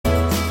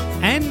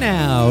And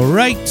now,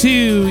 right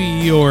to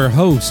your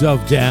hosts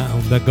of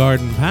Down the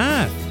Garden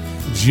Path,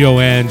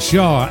 Joanne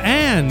Shaw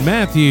and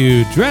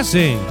Matthew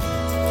Dressing.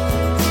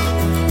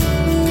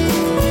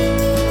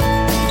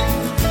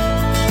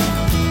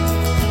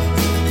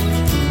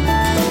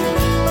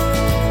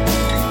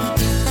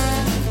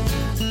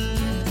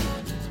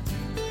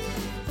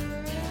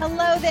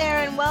 Hello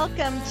there, and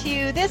welcome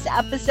to this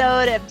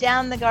episode of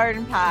Down the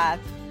Garden Path,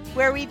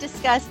 where we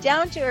discuss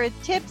down-to-earth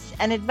tips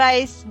and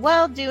advice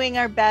while doing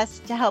our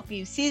best to help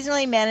you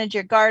seasonally manage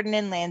your garden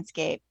and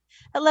landscape.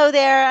 Hello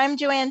there, I'm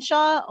Joanne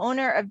Shaw,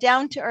 owner of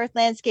Down to Earth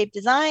Landscape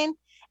Design,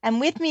 and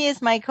with me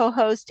is my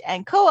co-host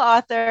and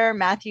co-author,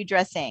 Matthew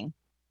Dressing.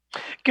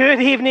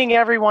 Good evening,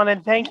 everyone,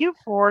 and thank you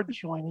for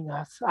joining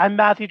us. I'm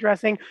Matthew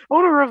Dressing,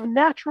 owner of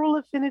Natural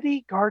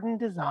Affinity Garden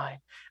Design.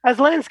 As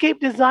landscape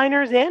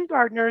designers and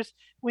gardeners,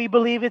 we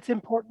believe it's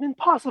important and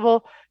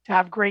possible to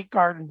have great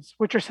gardens,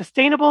 which are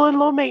sustainable and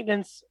low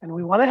maintenance, and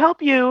we want to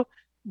help you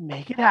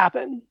make it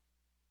happen.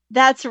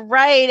 That's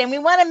right. And we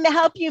want to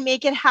help you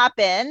make it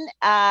happen,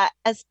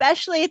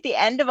 especially at the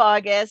end of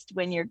August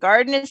when your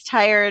garden is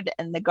tired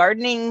and the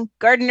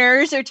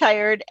gardeners are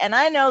tired. And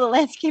I know the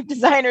landscape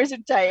designers are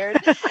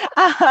tired.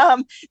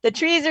 The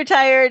trees are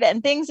tired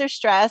and things are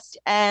stressed.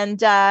 And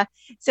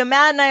so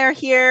Matt and I are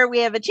here. We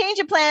have a change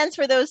of plans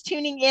for those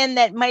tuning in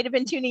that might have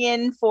been tuning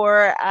in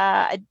for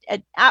a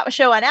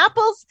show on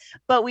apples,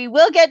 but we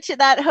will get to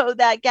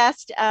that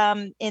guest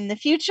in the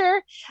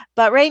future.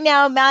 But right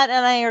now, Matt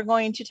and I are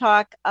going to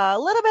talk a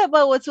little bit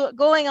about what's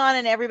going on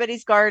in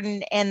everybody's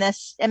garden and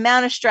this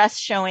amount of stress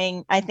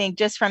showing, I think,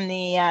 just from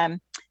the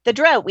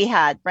drought we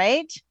had,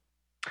 right?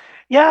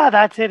 Yeah,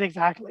 that's it,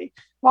 exactly.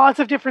 Lots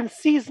of different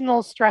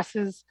seasonal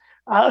stresses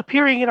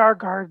appearing in our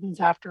gardens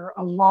after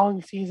a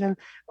long season,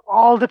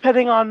 all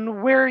depending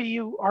on where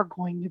you are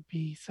going to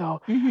be.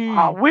 So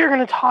we're going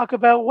to talk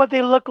about what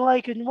they look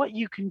like and what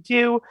you can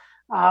do,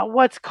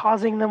 what's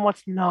causing them,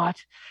 what's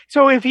not.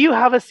 So if you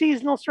have a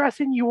seasonal stress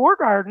in your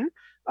garden,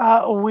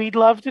 we'd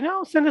love to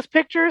know. Send us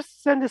pictures,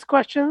 send us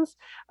questions.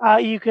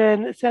 You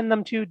can send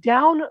them to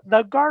Down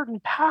the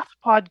Garden Path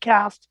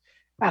Podcast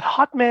at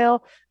hotmail.com,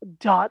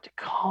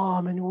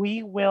 and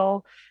we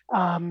will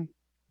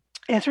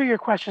answer your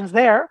questions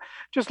there.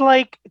 Just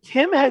like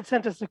Tim had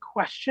sent us a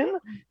question.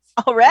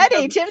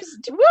 Already,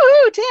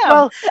 woohoo, Tim.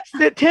 Well,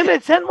 Tim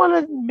had sent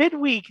one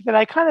midweek that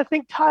I kind of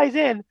think ties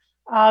in,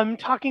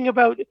 talking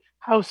about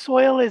how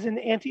soil is an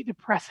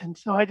antidepressant.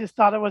 So I just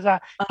thought it was a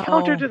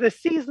counter to the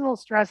seasonal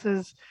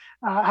stresses,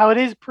 how it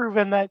is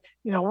proven that,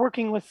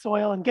 working with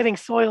soil and getting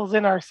soils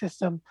in our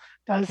system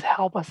does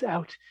help us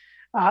out.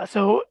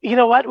 So you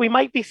know what? We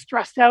might be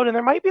stressed out and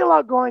there might be a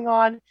lot going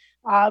on,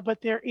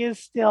 but there is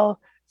still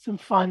some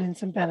fun and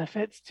some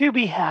benefits to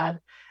be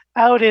had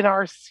out in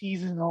our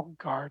seasonal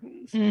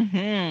gardens.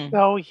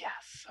 So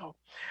yes.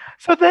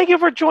 So thank you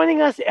for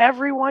joining us,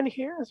 everyone,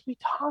 here as we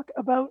talk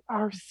about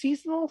our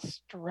seasonal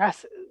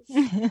stresses.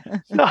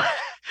 So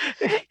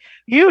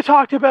you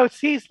talked about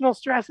seasonal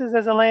stresses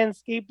as a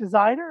landscape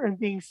designer and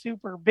being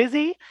super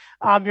busy.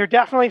 You're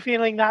definitely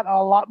feeling that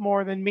a lot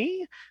more than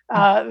me,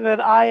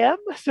 than I am.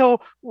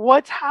 So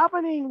what's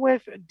happening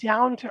with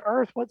Down to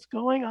Earth? What's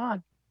going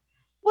on?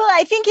 Well,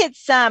 I think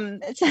it's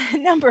a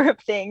number of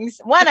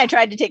things. One, I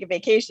tried to take a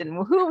vacation.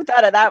 Who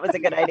thought of that was a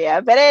good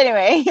idea? But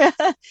anyway,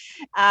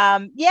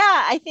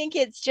 I think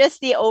it's just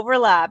the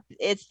overlap.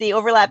 It's the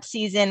overlap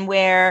season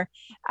where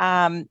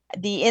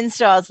the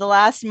installs, the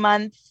last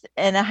month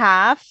and a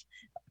half,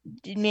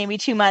 maybe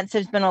 2 months,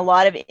 there's been a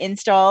lot of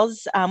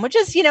installs, which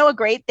is, a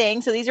great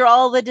thing. So these are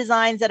all the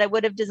designs that I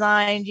would have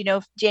designed,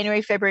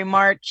 January, February,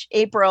 March,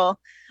 April,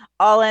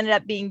 all ended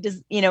up being,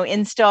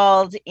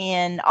 installed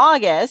in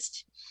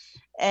August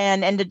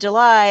and end of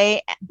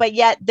July, but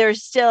yet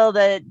there's still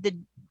the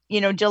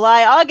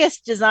July,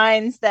 August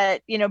designs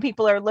that,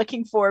 people are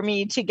looking for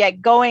me to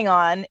get going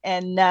on.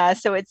 And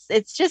so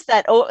it's just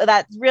that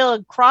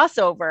real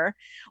crossover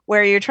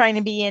where you're trying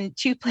to be in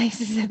two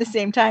places at the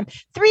same time.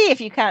 3, if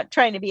you count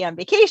trying to be on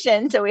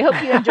vacation. So we hope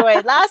you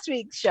enjoyed last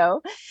week's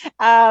show. So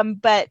I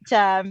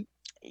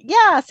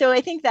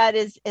think that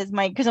is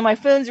because my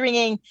phone's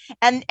ringing.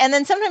 And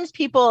then sometimes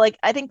people,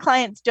 I think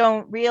clients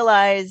don't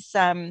realize,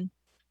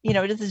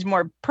 this is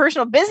more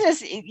personal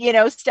business,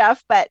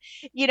 stuff, but,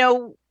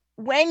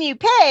 when you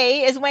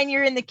pay is when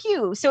you're in the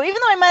queue. So even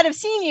though I might have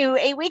seen you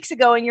 8 weeks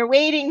ago and you're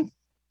waiting,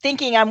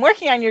 thinking I'm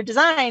working on your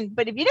design,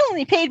 but if you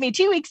only paid me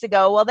 2 weeks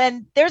ago, well,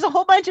 then there's a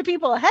whole bunch of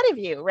people ahead of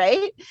you,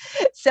 right?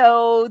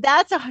 So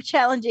that's a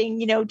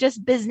challenging,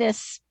 just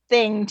business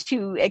thing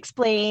to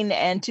explain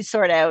and to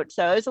sort out.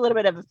 So there's a little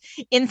bit of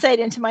insight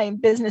into my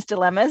business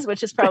dilemmas,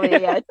 which is probably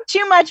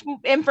too much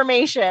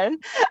information.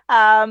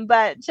 So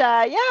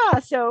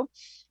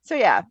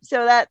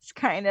that's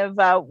kind of,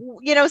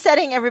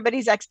 setting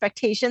everybody's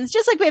expectations,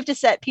 just like we have to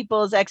set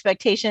people's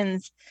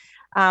expectations.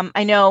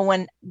 I know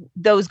when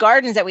those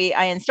gardens that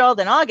I installed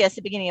in August,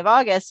 the beginning of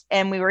August,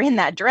 and we were in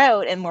that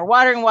drought and we're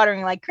watering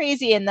like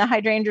crazy, and the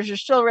hydrangeas are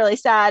still really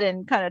sad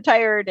and kind of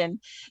tired, and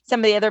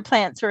some of the other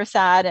plants were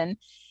sad.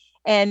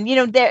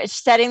 they're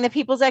setting the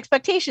people's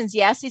expectations.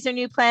 Yes, these are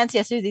new plants.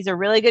 Yes, these are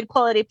really good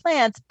quality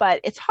plants, but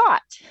it's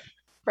hot,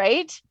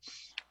 right?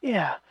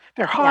 Yeah,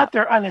 they're hot,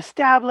 they're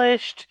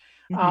unestablished.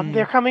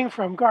 They're coming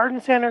from garden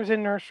centers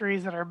and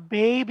nurseries that are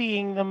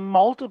babying them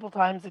multiple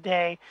times a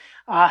day,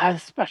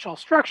 has special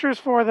structures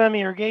for them,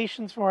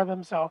 irrigations for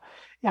them. So,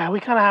 yeah, we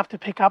kind of have to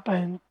pick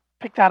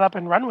that up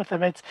and run with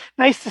them. It's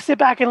nice to sit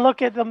back and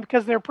look at them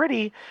because they're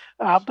pretty,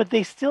 but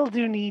they still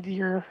do need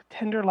your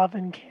tender love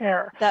and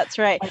care. That's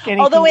right. Like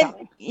Although, in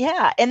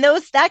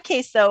that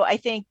case, though, I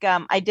think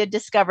I did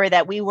discover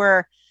that we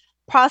were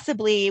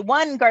possibly,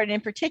 one garden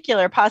in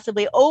particular,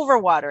 possibly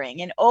overwatering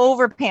and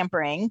over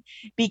pampering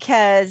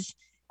because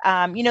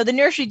the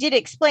nursery did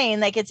explain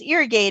like it's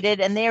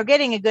irrigated and they are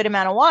getting a good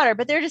amount of water,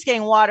 but they're just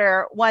getting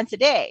water once a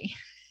day.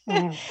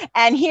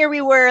 And here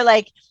we were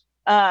like,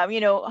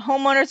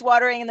 homeowners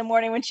watering in the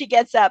morning when she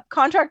gets up,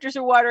 contractors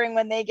are watering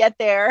when they get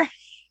there.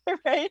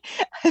 Right.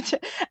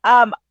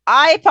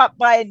 I popped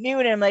by at noon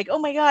and I'm like, oh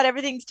my God,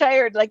 everything's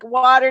tired, like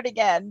watered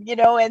again,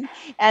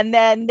 and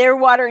then they're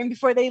watering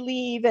before they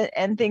leave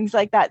and things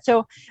like that.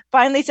 So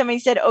finally somebody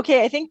said,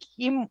 okay, I think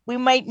we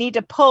might need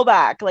to pull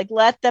back, like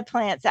let the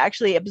plants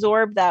actually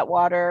absorb that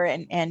water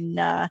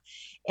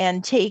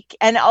and take,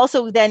 and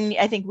also then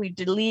I think we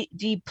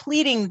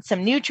depleting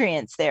some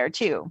nutrients there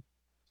too.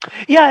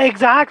 Yeah,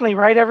 exactly.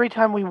 Right. Every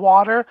time we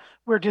water,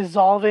 we're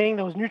dissolving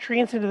those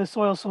nutrients into the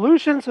soil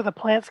solution so the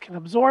plants can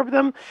absorb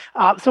them.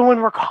 So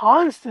when we're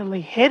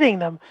constantly hitting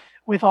them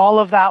with all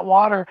of that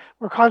water,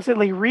 we're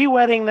constantly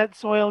re-wetting that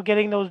soil,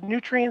 getting those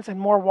nutrients, and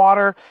more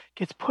water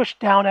gets pushed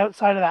down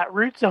outside of that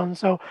root zone.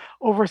 So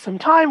over some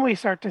time, we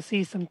start to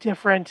see some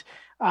different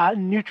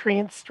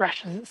nutrient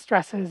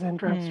stresses and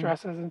drought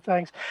stresses and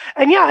things.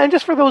 And yeah, and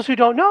just for those who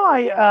don't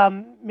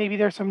know, maybe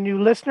there's some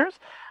new listeners.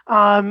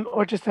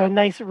 Or just a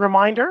nice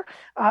reminder.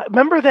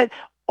 Remember that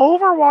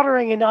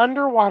overwatering and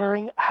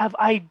underwatering have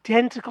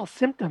identical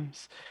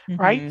symptoms,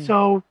 right?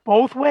 So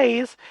both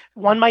ways,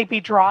 one might be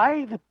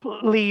dry, the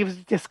leaves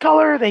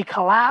discolor, they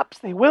collapse,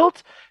 they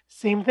wilt.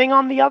 Same thing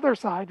on the other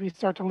side. We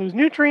start to lose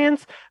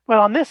nutrients, but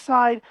on this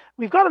side,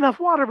 we've got enough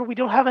water, but we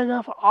don't have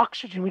enough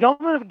oxygen. We don't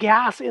have enough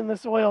gas in the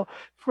soil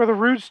for the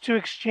roots to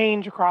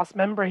exchange across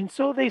membranes.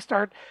 So they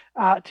start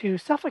to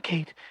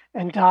suffocate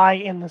and die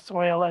in the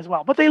soil as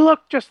well. But they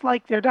look just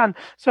like they're done.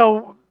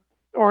 So,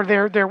 or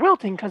they're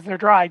wilting because they're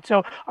dried.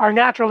 So our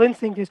natural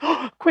instinct is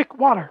quick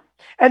water.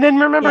 And then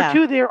remember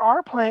too, there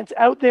are plants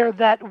out there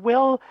that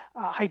will,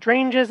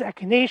 hydrangeas,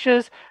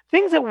 echinaceas,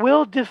 things that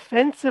will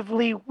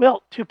defensively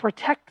wilt to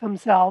protect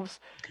themselves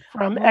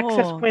from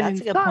excess wind and sun.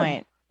 That's a good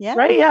point. Yeah.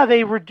 Right? Yeah,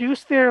 they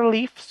reduce their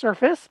leaf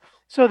surface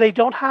so they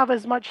don't have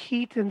as much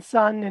heat and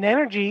sun and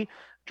energy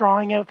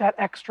drawing out that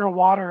extra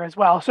water as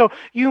well. So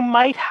you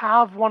might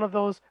have one of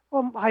those,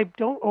 well, I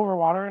don't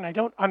overwater and I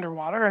don't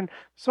underwater and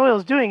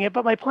soil's doing it,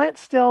 but my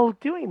plant's still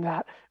doing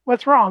that.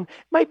 What's wrong?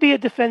 It might be a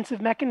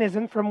defensive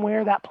mechanism from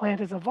where that plant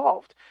has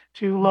evolved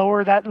to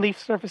lower that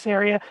leaf surface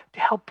area to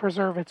help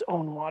preserve its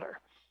own water.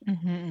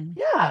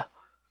 Yeah.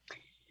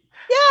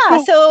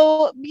 Yeah.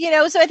 So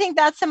I think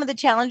that's some of the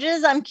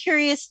challenges. I'm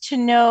curious to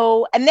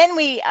know. And then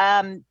we,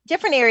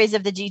 different areas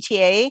of the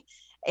GTA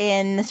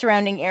in the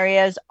surrounding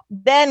areas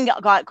then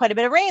got quite a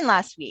bit of rain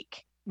last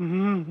week.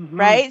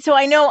 Right. So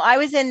I know I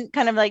was in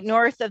kind of like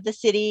north of the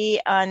city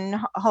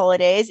on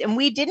holidays and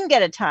we didn't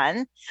get a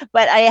ton,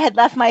 but I had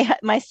left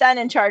my son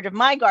in charge of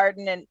my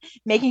garden and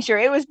making sure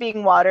it was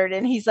being watered.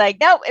 And he's like,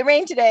 nope, it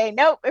rained today.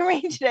 Nope, it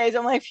rained today. So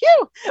I'm like,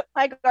 phew,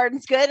 my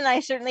garden's good. And I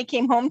certainly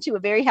came home to a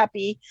very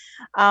happy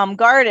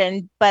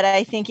garden. But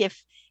I think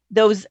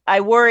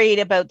I worried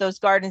about those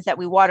gardens that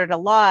we watered a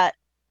lot,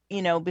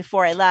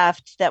 before I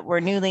left that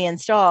were newly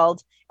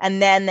installed. And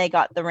then they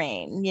got the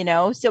rain,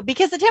 so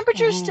because the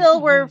temperatures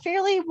still were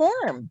fairly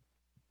warm.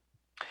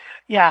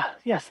 Yeah.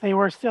 Yes, they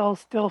were still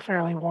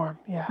fairly warm.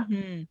 Yeah,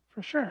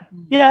 for sure.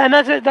 Yeah.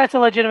 And that's a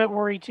legitimate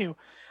worry too.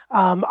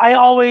 I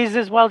always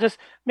as well, just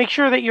make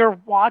sure that you're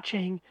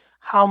watching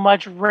how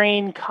much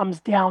rain comes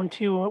down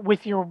to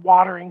with your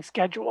watering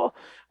schedule.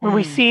 When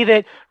we see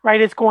that,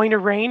 right, it's going to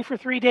rain for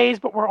 3 days,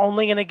 but we're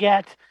only going to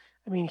get,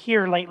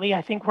 here lately,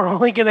 I think we're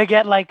only going to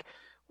get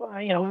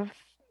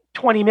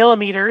 20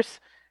 millimeters.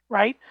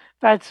 Right?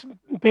 That's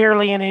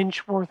barely an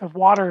inch worth of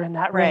water in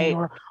that rain.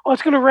 Or,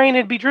 it's going to rain,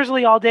 it'd be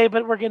drizzly all day,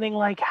 but we're getting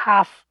like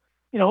half,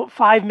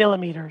 5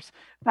 millimeters.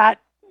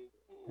 That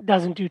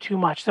doesn't do too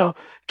much. So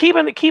keep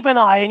an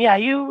eye.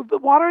 And the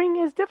watering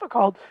is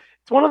difficult.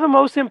 It's one of the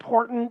most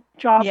important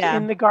jobs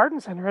in the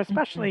garden center,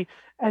 especially,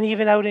 and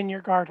even out in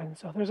your garden.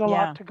 So there's a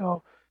lot to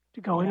go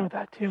in with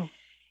that too.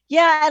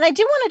 Yeah. And I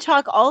do want to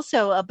talk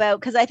also about,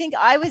 because I think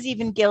I was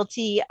even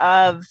guilty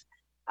of,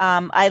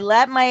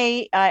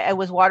 I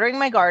was watering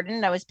my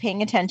garden. I was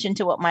paying attention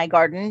to what my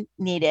garden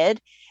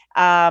needed.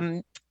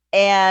 And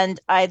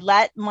I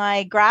let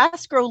my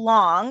grass grow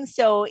long.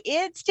 So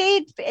it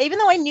stayed, even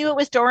though I knew it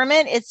was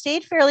dormant, it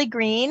stayed fairly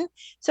green.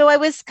 So I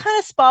was kind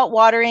of spot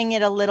watering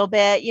it a little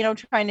bit,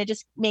 trying to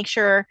just make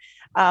sure,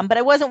 but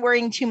I wasn't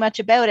worrying too much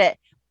about it.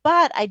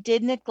 But I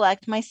did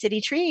neglect my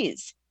city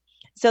trees.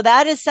 So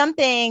that is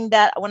something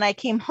that when I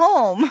came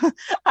home,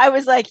 I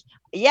was like,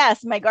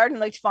 yes, my garden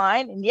looked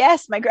fine. And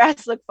yes, my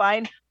grass looked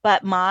fine.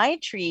 But my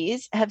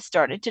trees have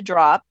started to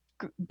drop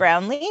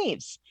brown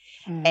leaves.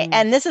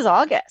 And this is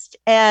August.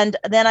 And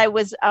then I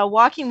was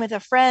walking with a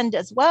friend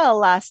as well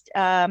last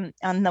on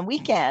the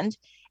weekend.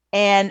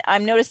 And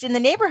I'm noticed in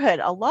the neighborhood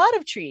a lot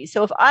of trees.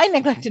 So if I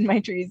neglected my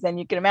trees, then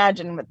you can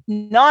imagine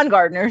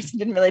non-gardeners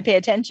didn't really pay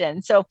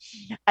attention. So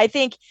I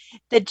think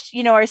that,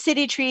 our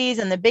city trees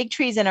and the big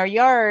trees in our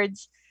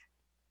yards,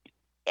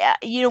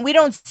 we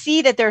don't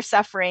see that they're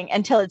suffering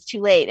until it's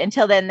too late.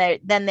 Until then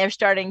they're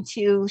starting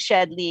to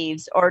shed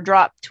leaves or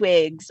drop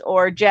twigs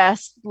or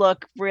just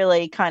look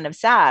really kind of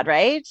sad,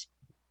 right?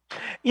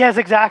 Yes,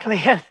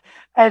 exactly.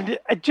 And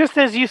just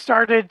as you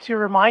started to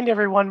remind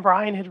everyone,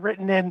 Brian had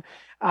written in,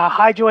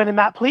 hi, Joanne and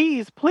Matt,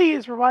 please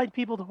remind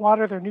people to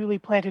water their newly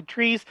planted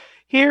trees.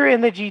 Here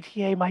in the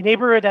GTA, my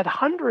neighborhood had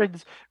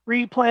hundreds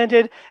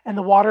replanted and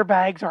the water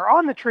bags are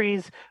on the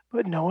trees,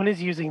 but no one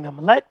is using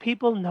them. Let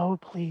people know,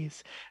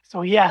 please.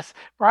 So yes,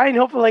 Brian,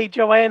 hopefully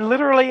Joanne,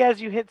 literally as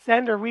you hit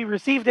send or we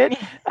received it,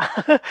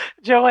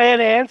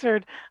 Joanne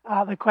answered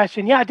the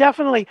question. Yeah,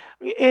 definitely.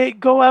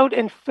 Go out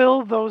and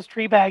fill those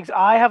tree bags.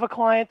 I have a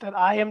client that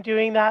I am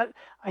doing that.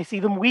 I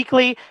see them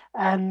weekly,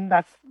 and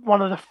that's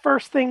one of the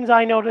first things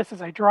I notice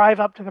as I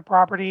drive up to the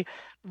property.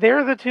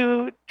 They're the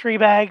 2 tree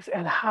bags,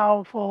 and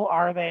how full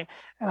are they?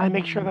 And I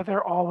make sure that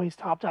they're always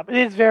topped up. It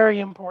is very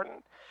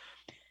important.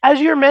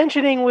 As you're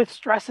mentioning with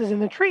stresses in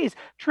the trees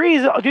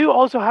do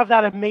also have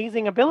that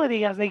amazing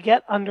ability as they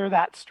get under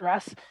that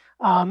stress.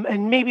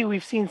 And maybe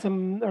we've seen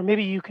some, or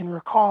maybe you can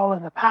recall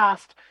in the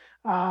past,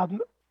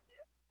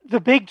 the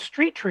big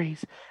street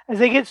trees, as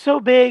they get so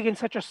big in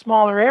such a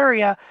smaller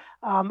area.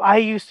 I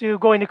used to,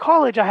 going to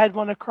college, I had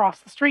one across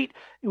the street.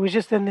 It was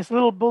just in this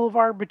little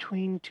boulevard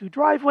between 2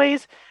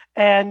 driveways.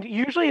 And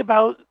usually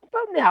about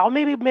now,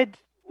 maybe a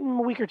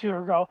week or 2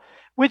 ago,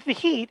 with the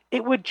heat,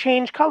 it would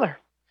change color.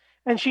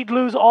 And she'd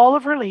lose all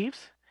of her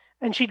leaves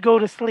and she'd go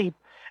to sleep.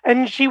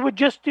 And she would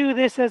just do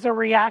this as a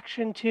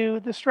reaction to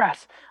the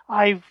stress.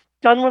 I've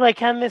done what I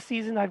can this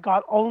season. I've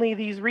got only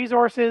these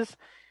resources.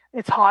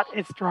 It's hot,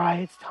 it's dry,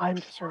 it's time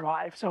to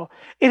survive. So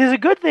it is a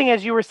good thing,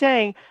 as you were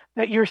saying,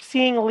 that you're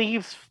seeing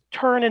leaves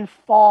turn and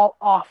fall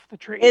off the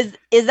tree.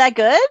 Is that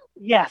good?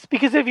 Yes,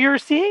 because if you're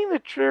seeing the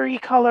tree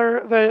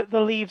color, the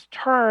leaves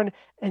turn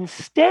and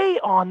stay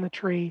on the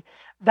tree,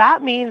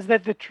 that means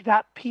that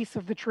that piece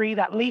of the tree,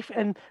 that leaf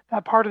and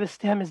that part of the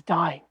stem is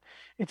dying.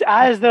 It's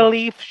as the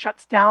leaf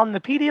shuts down the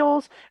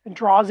petioles and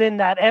draws in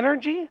that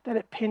energy that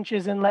it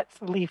pinches and lets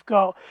the leaf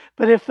go.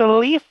 But if the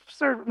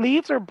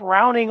leaves are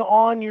browning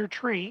on your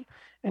tree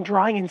and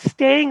drying and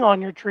staying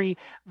on your tree,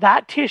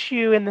 that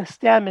tissue in the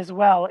stem as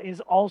well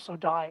is also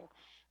dying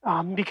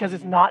because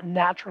it's not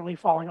naturally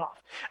falling off.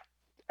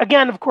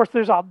 Again, of course,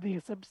 there's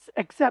obvious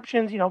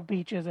exceptions,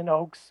 beeches and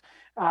oaks.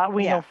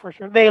 We know for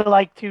sure they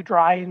like to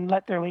dry and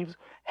let their leaves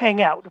hang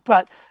out.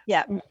 But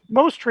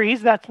most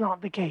trees, that's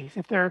not the case.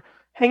 If they're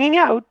hanging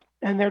out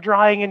and they're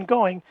drying and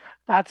going,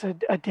 that's a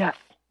death.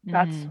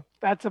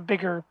 That's a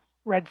bigger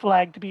red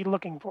flag to be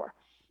looking for.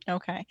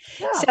 Okay.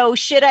 Yeah.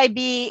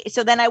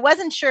 So then I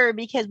wasn't sure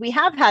because we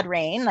have had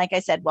rain, like I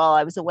said, while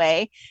I was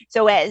away.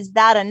 So is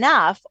that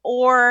enough?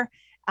 Or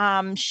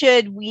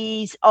should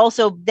we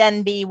also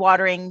then be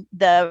watering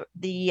the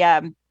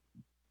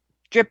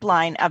drip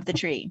line of the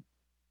tree?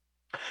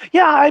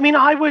 Yeah, I mean,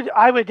 I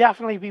would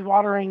definitely be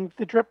watering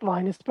the drip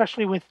line,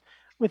 especially with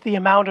the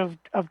amount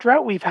of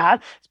drought we've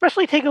had.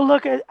 Especially take a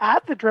look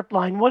at the drip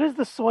line. What is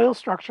the soil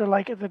structure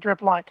like at the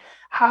drip line?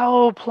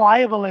 How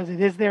pliable is it?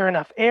 Is there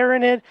enough air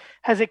in it?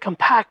 Has it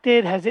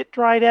compacted? Has it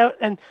dried out?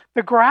 And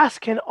the grass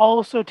can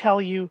also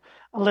tell you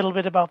a little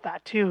bit about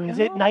that too. Is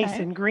it nice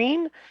and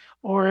green,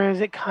 or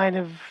is it kind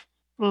of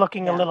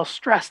looking a little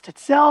stressed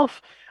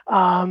itself?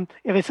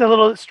 If it's a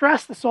little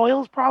stressed, the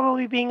soil is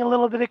probably being a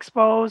little bit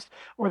exposed,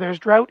 or there's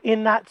drought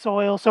in that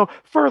soil. So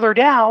further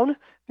down,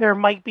 there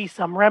might be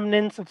some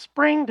remnants of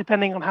spring,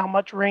 depending on how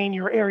much rain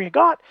your area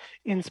got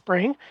in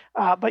spring.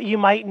 But you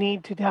might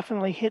need to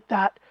definitely hit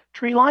that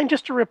tree line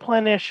just to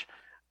replenish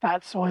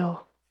that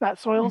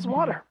soil's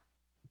water.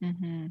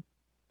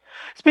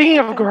 Speaking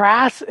of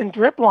grass and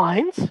drip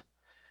lines,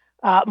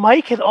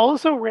 Mike had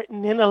also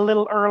written in a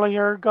little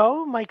earlier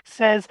ago. Mike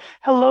says,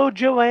 hello,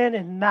 Joanne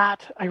and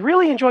Matt. I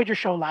really enjoyed your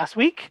show last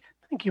week.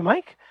 Thank you,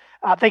 Mike.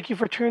 Thank you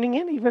for tuning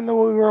in, even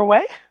though we were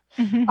away.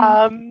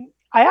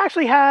 I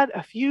actually had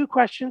a few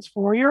questions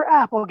for your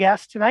Apple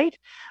guest tonight,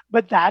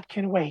 but that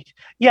can wait.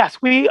 Yes,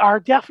 we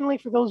are definitely,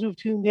 for those who've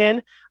tuned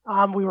in,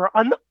 we were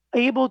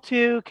unable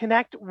to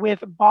connect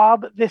with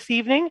Bob this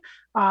evening,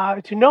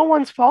 to no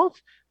one's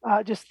fault.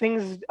 Just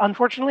things,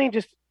 unfortunately,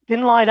 just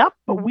didn't line up,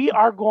 but we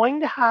are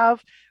going to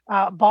have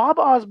Bob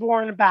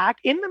Osborne back.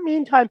 In the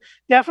meantime,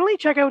 definitely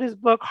check out his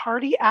book,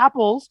 Hardy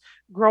Apples,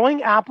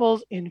 Growing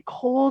Apples in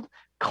Cold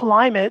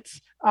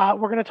Climates. We're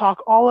going to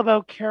talk all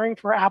about caring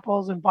for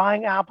apples and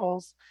buying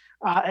apples,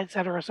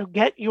 etc. So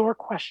get your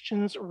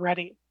questions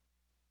ready.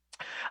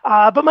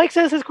 But Mike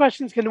says his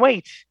questions can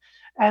wait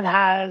and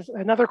has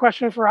another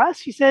question for us.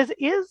 He says,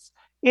 is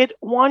it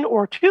 1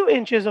 or 2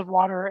 inches of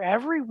water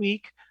every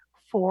week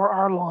for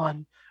our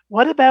lawn.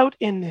 What about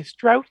in this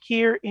drought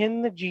here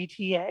in the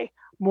GTA?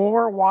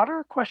 More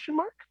water? Question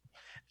mark.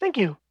 Thank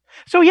you.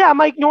 So yeah,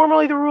 Mike,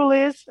 normally the rule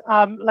is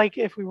like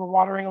if we were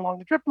watering along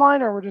the drip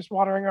line or we're just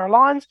watering our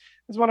lawns,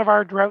 is one of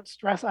our drought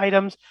stress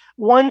items,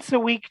 once a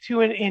week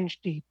to an inch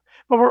deep.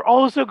 But we're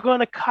also going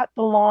to cut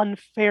the lawn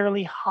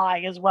fairly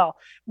high as well.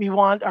 We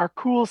want our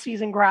cool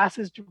season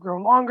grasses to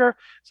grow longer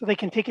so they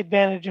can take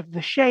advantage of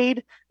the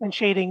shade and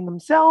shading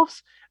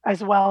themselves,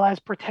 as well as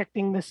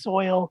protecting the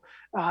soil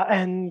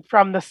and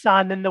from the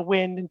sun and the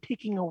wind and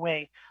taking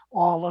away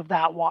all of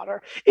that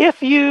water.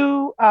 If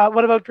you,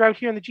 what about drought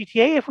here in the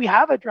GTA? If we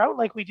have a drought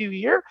like we do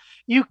here,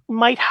 you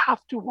might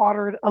have to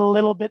water it a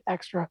little bit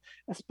extra,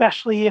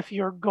 especially if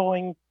you're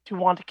going to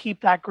want to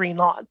keep that green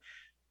lawn.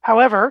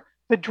 However,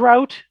 the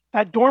drought,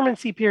 that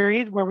dormancy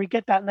period where we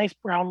get that nice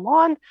brown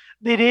lawn,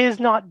 it is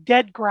not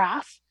dead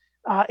grass.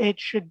 It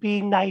should be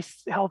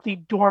nice, healthy,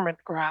 dormant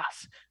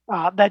grass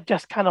that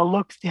just kind of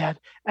looks dead.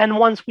 And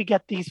once we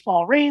get these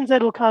fall rains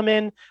that'll come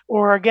in,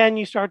 or again,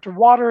 you start to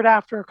water it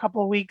after a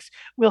couple of weeks,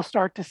 we'll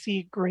start to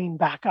see green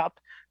back up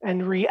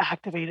and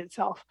reactivate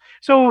itself.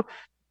 So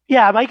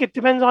yeah, Mike, it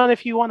depends on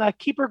if you want to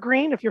keep her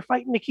green. If you're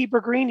fighting to keep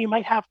her green, you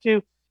might have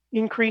to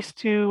increase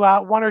to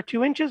 1 or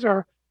 2 inches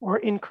or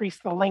increase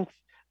the length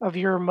of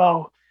your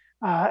mow.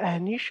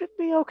 And you should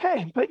be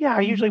okay. But yeah,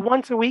 usually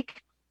once a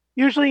week,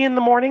 usually in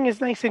the morning is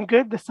nice and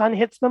good. The sun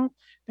hits them.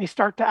 They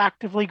start to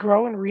actively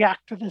grow and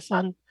react to the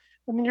sun.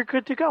 And then you're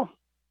good to go.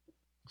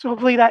 So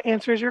hopefully that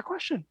answers your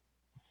question.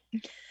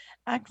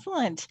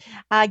 Excellent.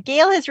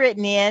 Gail has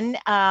written in,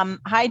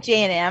 hi,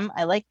 J&M.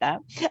 I like that.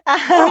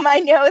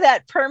 I know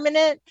that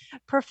permanent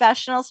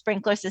professional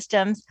sprinkler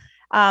systems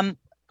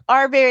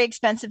are very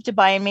expensive to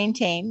buy and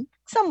maintain.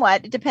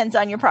 Somewhat, it depends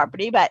on your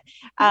property, but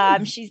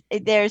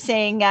they're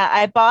saying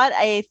I bought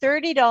a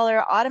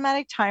 $30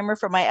 automatic timer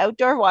for my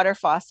outdoor water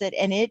faucet,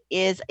 and it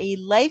is a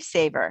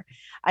lifesaver.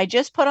 I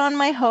just put on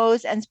my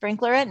hose and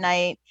sprinkler at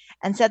night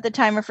and set the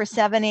timer for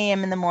 7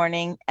 a.m. in the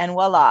morning, and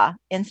voila,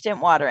 instant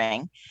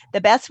watering. The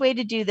best way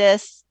to do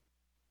this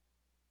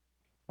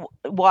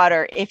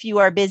water if you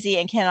are busy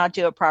and cannot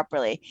do it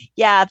properly.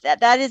 Yeah,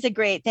 that is a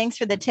great, thanks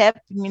for the tip.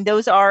 I mean,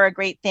 those are a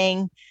great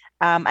thing.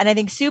 And I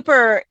think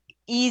super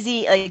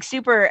easy,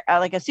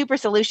 like a super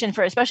solution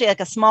for especially like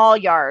a small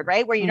yard,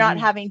 right? Where you're not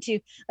having to,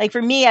 like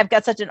for me, I've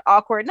got such an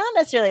awkward, not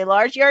necessarily a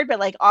large yard, but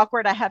like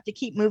awkward. I have to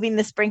keep moving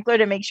the sprinkler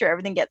to make sure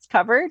everything gets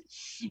covered.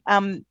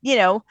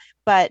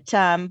 But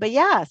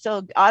yeah,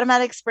 so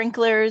automatic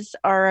sprinklers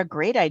are a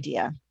great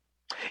idea.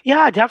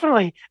 Yeah,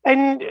 definitely.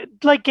 And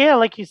like Gail,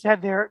 like you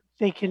said,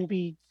 they can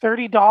be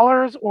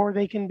 $30 or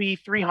they can be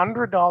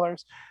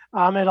 $300.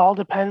 It all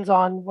depends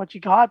on what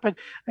you got, but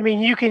I mean,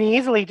 you can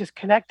easily just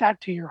connect that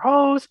to your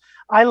hose.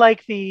 I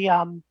like the,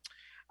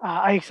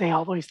 I say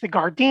always the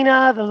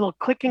Gardena, the little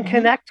click and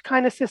connect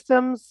kind of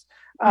systems,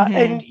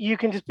 and you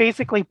can just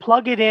basically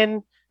plug it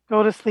in,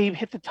 go to sleep,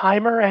 hit the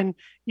timer, and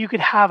you could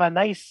have a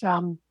nice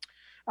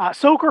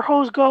soaker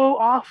hose go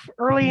off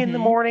early in the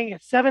morning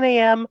at 7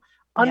 a.m.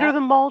 under the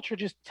mulch or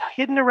just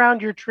hidden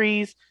around your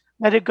trees.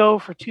 Let it go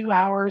for 2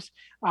 hours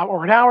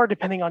or an hour,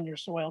 depending on your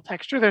soil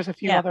texture. There's a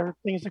few other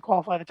things to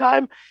qualify the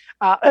time,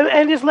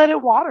 and just let it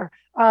water.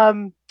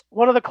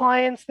 One of the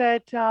clients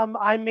that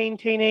I'm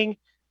maintaining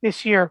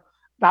this year,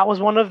 that was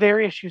one of their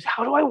issues.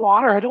 How do I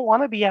water? I don't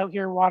want to be out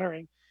here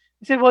watering.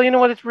 I said, well, you know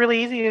what? It's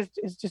really easy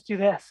is just do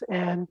this.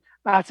 And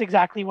that's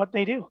exactly what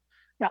they do.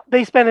 Yeah,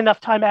 they spend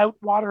enough time out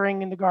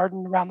watering in the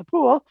garden around the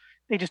pool.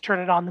 They just turn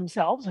it on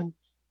themselves and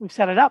we've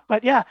set it up.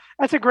 But yeah,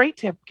 that's a great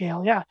tip,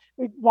 Gail. Yeah.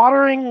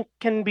 Watering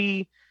can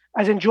be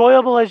as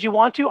enjoyable as you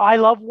want to. I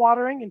love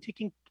watering and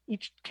taking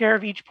care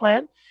of each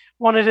plant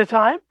one at a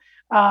time.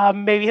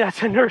 Maybe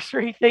that's a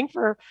nursery thing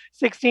for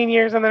 16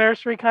 years in the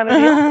nursery kind of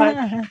deal,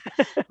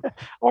 but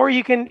or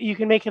you can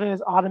make it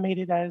as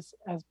automated as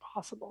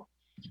possible.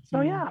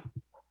 So yeah.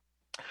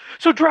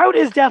 So drought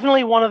is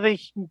definitely one of the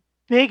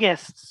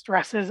biggest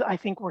stresses I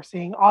think we're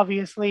seeing.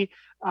 Obviously,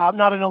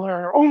 not in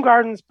our own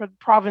gardens, but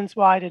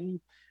province-wide and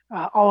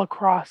all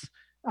across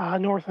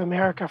North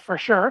America for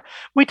sure.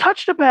 We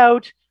touched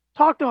on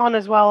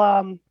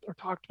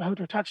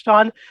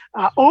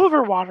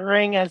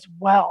overwatering as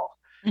well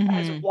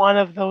as one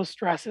of those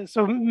stresses.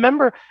 So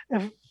remember,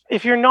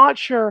 if you're not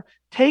sure,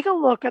 take a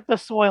look at the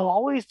soil.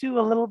 Always do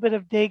a little bit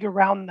of dig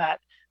around that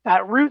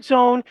root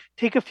zone.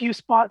 Take a few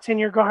spots in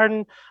your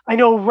garden. I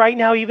know right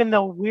now, even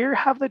though we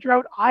have the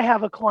drought, I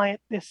have a client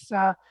this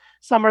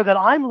summer that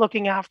I'm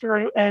looking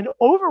after, and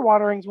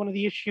overwatering is one of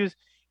the issues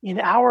in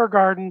our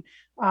garden.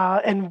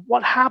 And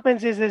what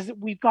happens is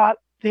we've got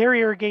their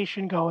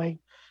irrigation going,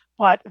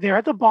 but they're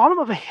at the bottom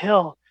of a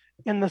hill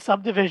in the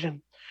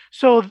subdivision.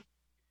 So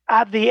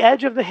at the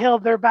edge of the hill,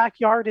 their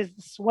backyard is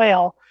the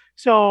swale.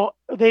 So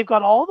they've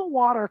got all the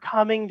water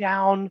coming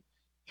down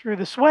through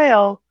the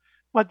swale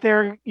but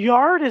their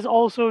yard is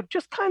also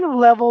just kind of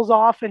levels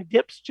off and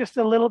dips just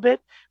a little bit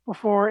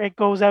before it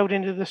goes out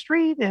into the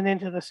street and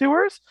into the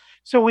sewers.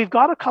 So we've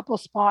got a couple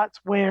spots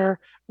where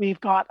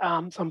we've got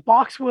some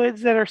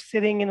boxwoods that are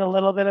sitting in a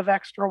little bit of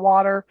extra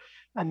water,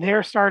 and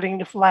they're starting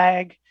to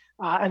flag,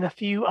 and a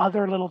few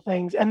other little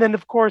things. And then,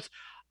 of course,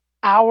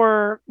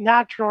 our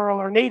natural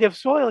or native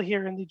soil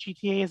here in the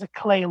GTA is a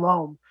clay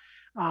loam.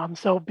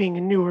 So being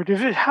a newer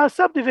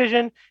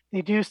subdivision,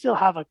 they do still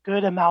have a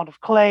good amount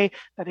of clay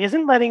that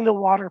isn't letting the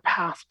water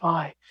pass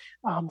by.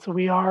 So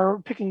we are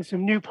picking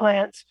some new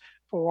plants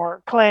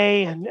for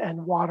clay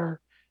and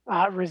water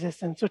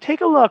resistance. So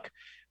take a look,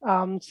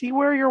 see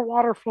where your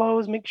water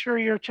flows. Make sure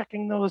you're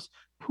checking those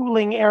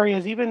pooling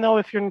areas, even though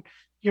if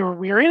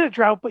we're in a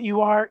drought, but you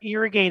are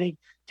irrigating.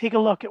 Take a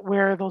look at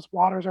where those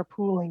waters are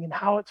pooling and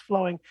how it's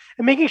flowing,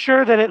 and making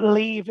sure that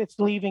it's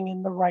leaving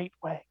in the right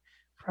way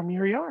from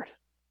your yard.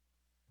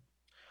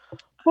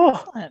 Oh,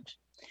 excellent.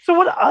 So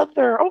what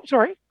other? Oh,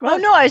 sorry. Oh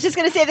no, I was just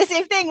going to say the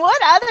same thing.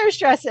 What other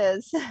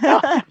stresses?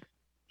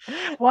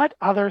 What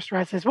other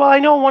stresses? Well, I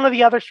know one of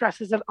the other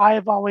stresses that I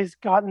have always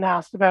gotten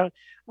asked about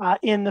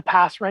in the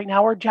past right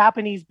now are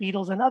Japanese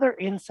beetles and other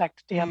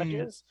insect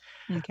damages.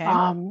 Okay.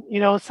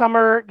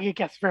 Summer, it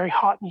gets very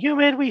hot and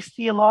humid. We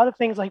see a lot of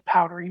things like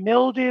powdery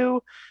mildew,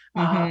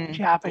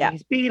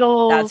 Japanese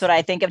beetles. That's what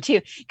I think of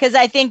too. Because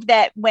I think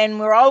that when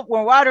we're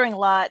watering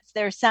lots,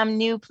 there's some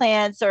new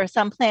plants or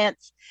some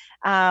plants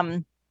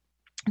that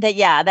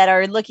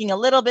are looking a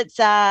little bit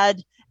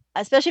sad,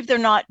 especially if they're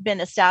not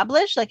been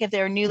established. Like if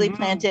they're newly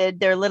planted,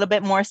 they're a little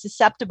bit more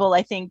susceptible,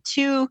 I think,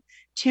 to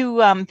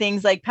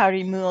things like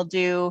powdery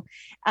mildew,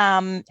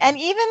 and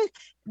even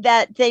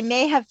that they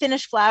may have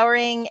finished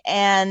flowering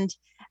and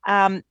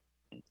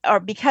or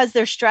because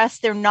they're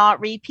stressed, they're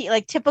not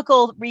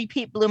typical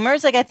repeat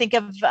bloomers. Like I think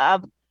of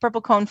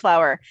purple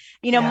coneflower.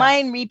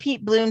 Mine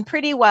repeat bloom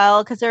pretty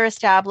well because they're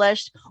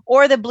established,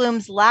 or the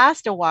blooms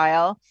last a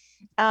while.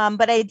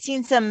 But I had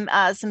seen some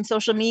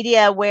social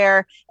media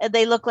where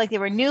they looked like they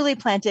were newly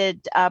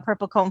planted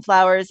purple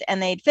coneflowers,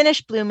 and they'd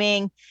finished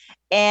blooming,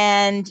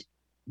 and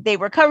they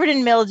were covered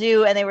in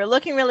mildew, and they were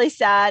looking really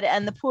sad.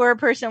 And the poor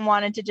person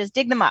wanted to just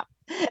dig them up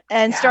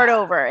and start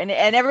over. And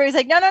everybody's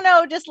like,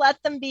 no, just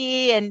let them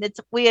be. And it's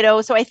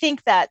So I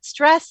think that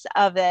stress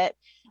of it,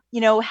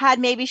 had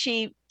maybe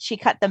she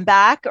cut them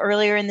back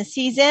earlier in the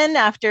season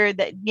after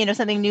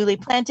something newly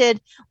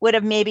planted would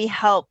have maybe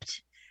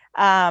helped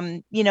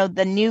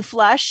the new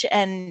flush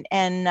and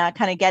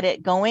kind of get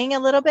it going a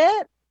little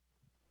bit.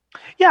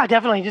 Yeah,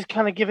 definitely. Just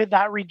kind of give it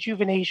that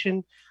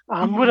rejuvenation.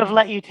 Would have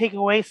let you take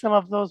away some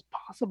of those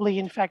possibly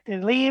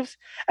infected leaves.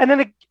 And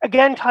then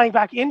again, tying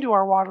back into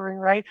our watering,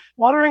 right?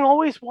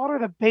 Always water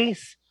the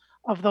base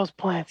of those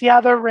plants.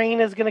 Yeah, the rain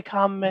is going to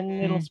come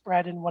and it'll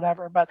spread and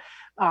whatever, but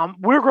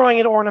we're growing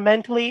it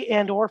ornamentally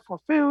and or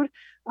for food.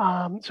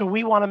 So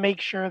we want to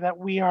make sure that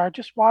we are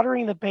just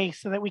watering the base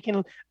so that we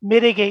can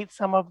mitigate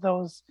some of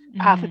those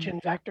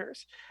pathogen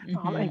vectors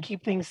and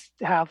keep things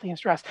healthy and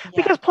stressed. Yeah.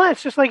 Because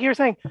plants, just like you're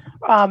saying,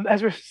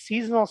 as we're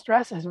seasonal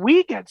stresses,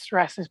 we get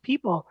stressed as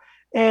people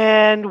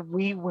and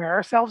we wear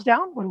ourselves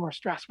down when we're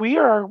stressed. We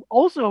are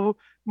also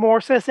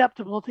more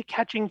susceptible to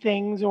catching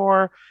things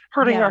or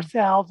hurting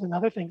ourselves and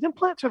other things. And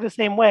plants are the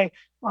same way,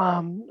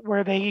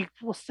 where they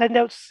will send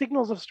out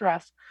signals of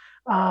stress.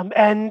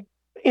 And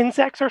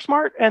insects are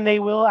smart and they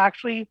will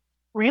actually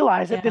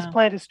realize that this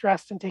plant is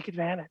stressed and take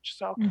advantage.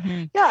 So,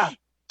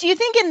 Do you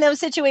think in those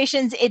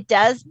situations it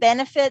does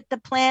benefit the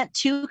plant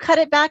to cut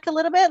it back a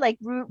little bit, like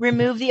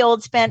remove the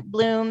old spent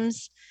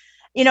blooms?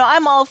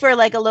 I'm all for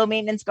like a low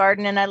maintenance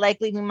garden, and I like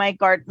leaving my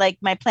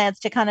my plants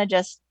to kind of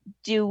just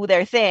do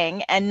their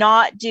thing and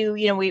not do,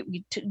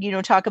 we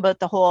talk about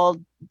the whole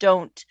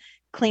don't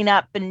clean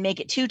up and make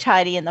it too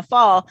tidy in the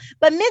fall,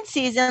 but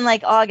mid-season,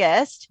 like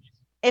August,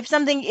 if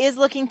something is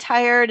looking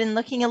tired and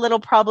looking a little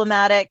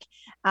problematic,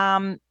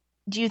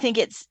 do you think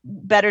it's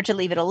better to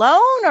leave it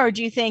alone, or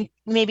do you think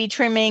maybe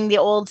trimming the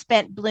old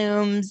spent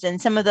blooms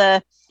and some of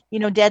the,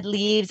 dead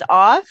leaves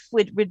off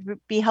would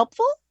be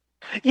helpful?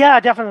 Yeah,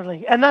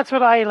 definitely. And that's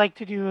what I like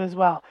to do as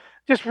well.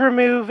 Just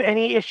remove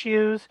any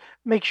issues,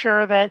 make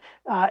sure that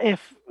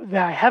if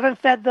I haven't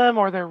fed them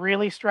or they're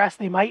really stressed,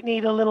 they might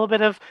need a little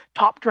bit of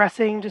top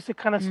dressing just to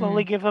kind of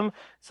slowly give them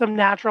some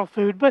natural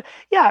food. But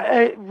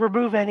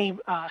remove any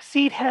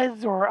seed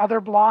heads or other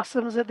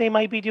blossoms that they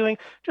might be doing,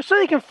 just so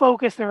they can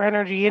focus their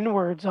energy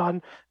inwards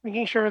on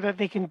making sure that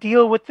they can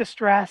deal with the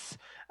stress,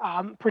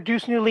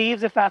 produce new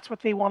leaves if that's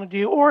what they want to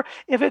do. Or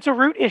if it's a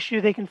root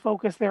issue, they can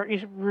focus their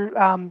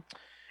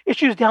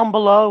issues down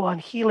below on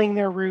healing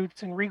their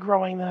roots and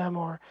regrowing them,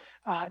 or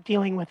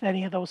dealing with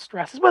any of those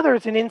stresses, whether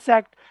it's an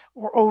insect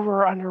or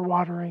over or under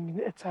watering,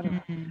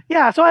 etc.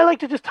 Yeah, so I like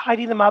to just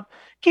tidy them up,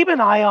 keep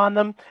an eye on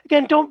them.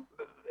 Again, don't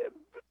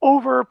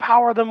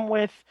overpower them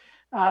with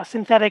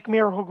synthetic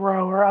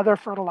Miracle-Gro or other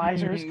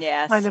fertilizers,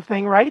 kind of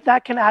thing, right?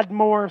 That can add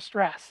more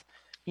stress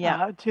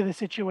to the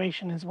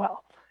situation as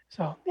well.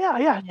 So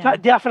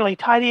definitely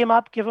tidy them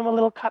up, give them a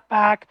little cut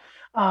back.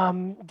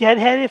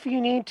 Deadhead if you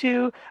need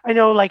to. I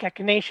know like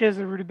echinaceas,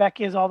 the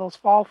rudbeckias, all those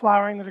fall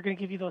flowering that are going to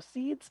give you those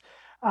seeds.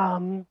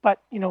 But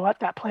you know what?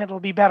 That plant will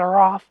be better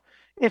off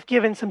if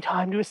given some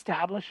time to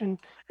establish and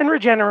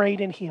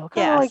regenerate and heal.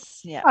 Kind of like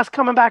us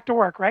coming back to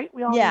work, right?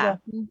 We all need a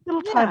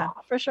little time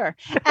off. For sure.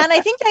 And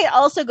I think that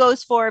also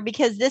goes for,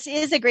 because this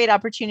is a great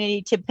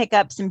opportunity to pick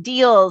up some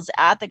deals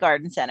at the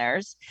garden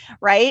centers,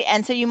 right?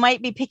 And so you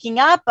might be picking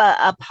up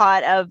a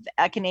pot of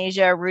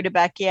echinacea,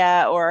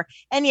 rudbeckia, or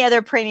any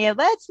other perennial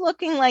that's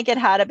looking like it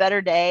had a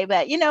better day,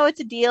 but you know,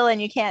 it's a deal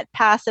and you can't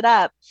pass it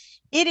up.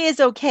 It is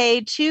okay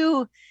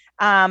to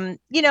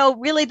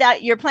really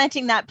that you're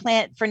planting that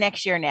plant for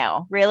next year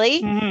now, really.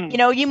 You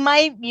know, you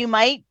might,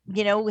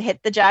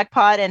 hit the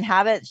jackpot and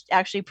have it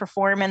actually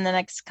perform in the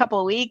next couple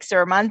of weeks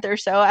or a month or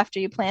so after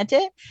you plant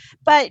it.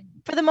 But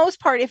for the most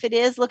part, if it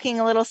is looking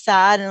a little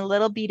sad and a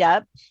little beat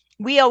up,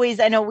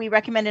 I know we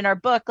recommend in our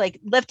book, like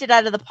lift it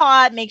out of the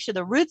pot, make sure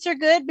the roots are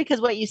good, because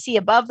what you see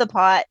above the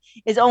pot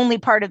is only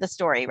part of the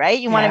story, right?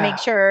 You want to make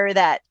sure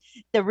that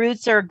the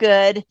roots are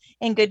good,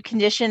 in good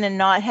condition, and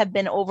not have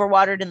been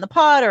overwatered in the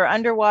pot or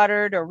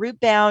underwatered or root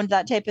bound,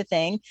 that type of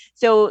thing.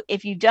 So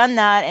if you've done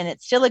that and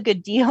it's still a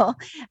good deal,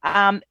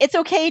 it's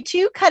okay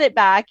to cut it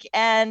back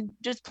and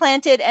just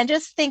plant it and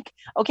just think,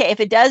 okay, if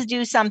it does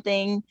do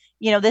something,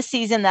 this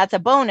season, that's a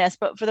bonus.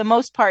 But for the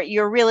most part,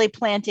 you're really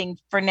planting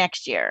for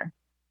next year.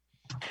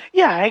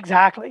 Yeah,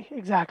 exactly.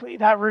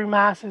 That root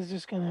mass is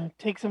just going to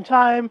take some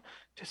time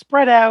to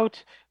spread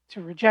out,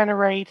 to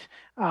regenerate,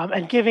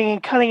 and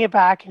cutting it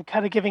back and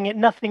kind of giving it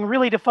nothing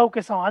really to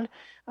focus on.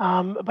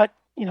 But,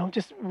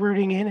 just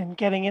rooting in and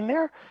getting in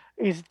there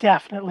is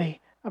definitely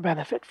a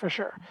benefit for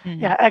sure.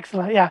 Mm-hmm. Yeah,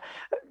 excellent. Yeah,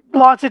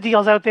 lots of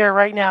deals out there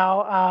right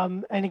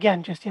now. And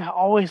again,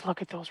 always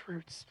look at those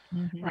roots,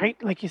 right?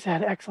 Like you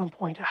said, excellent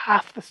point.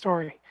 Half the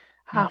story.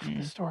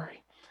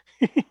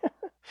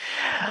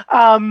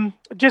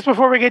 Just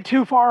before we get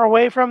too far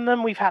away from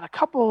them, we've had a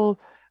couple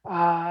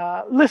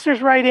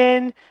listeners write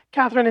in.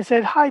 Catherine has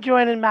said, "Hi,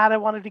 Joanne and Matt. I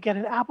wanted to get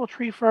an apple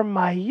tree for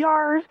my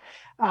yard.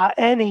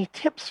 Any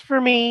tips for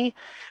me?"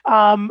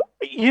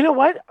 You know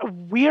what?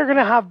 We are going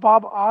to have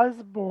Bob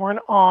Osborne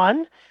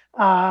on.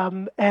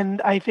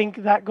 And I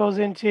think that goes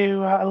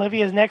into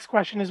Olivia's next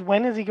question is,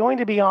 when is he going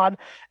to be on?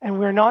 And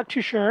we're not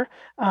too sure.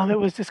 It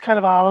was just kind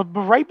of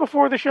right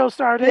before the show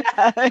started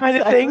kind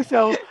of thing.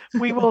 So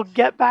we will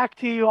get back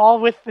to you all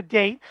with the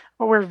date,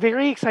 but we're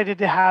very excited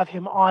to have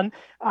him on.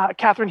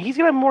 Catherine, he's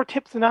going to have more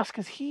tips than us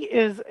because he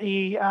is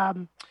a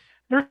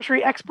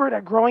nursery expert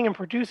at growing and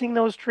producing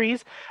those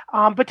trees.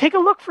 But take a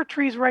look for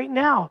trees right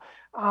now.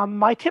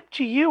 My tip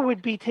to you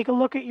would be take a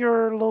look at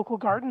your local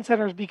garden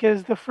centers,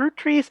 because the fruit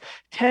trees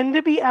tend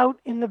to be out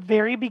in the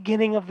very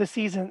beginning of the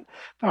season.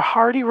 The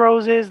hardy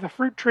roses, the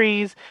fruit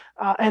trees,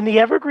 and the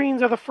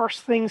evergreens are the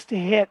first things to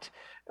hit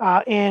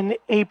in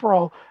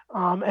April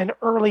and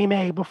early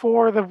May,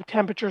 before the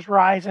temperatures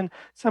rise and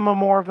some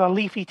more of the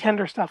leafy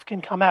tender stuff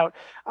can come out.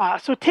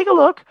 So take a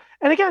look.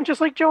 And again,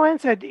 just like Joanne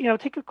said,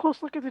 take a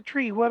close look at the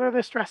tree. What are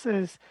the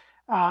stresses?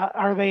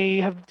 Do they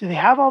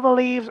have all the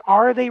leaves?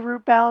 Are they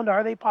root bound?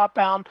 Are they pot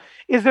bound?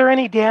 Is there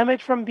any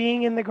damage from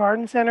being in the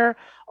garden center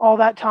all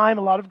that time?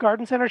 A lot of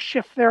garden centers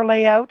shift their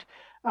layout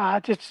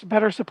to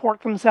better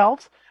support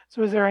themselves.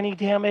 So is there any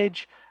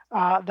damage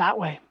that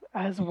way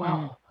as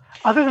well?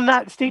 Other than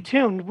that, stay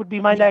tuned would be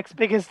my next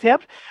biggest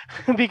tip,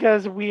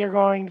 because we are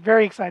going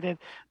very excited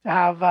to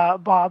have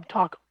Bob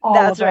talk all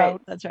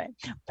about. That's right.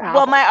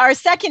 Well, our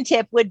second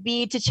tip would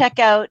be to check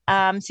out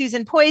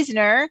Susan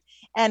Poizner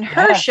and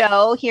her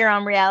show here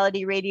on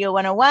Reality Radio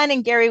 101,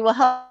 and Gary will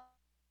help.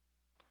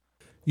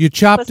 You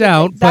chopped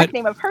out, but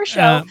name of her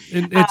show.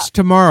 It's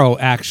tomorrow.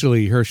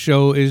 Actually, her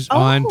show is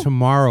on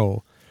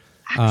tomorrow.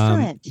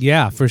 Excellent.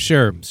 Yeah, for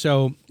sure.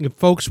 So if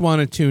folks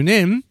want to tune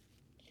in,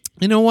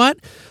 you know what?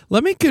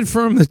 Let me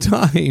confirm the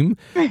time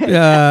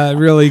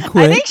really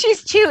quick. I think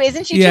she's 2,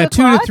 isn't she? Yeah,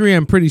 2 to 3.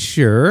 I'm pretty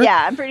sure.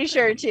 Yeah, I'm pretty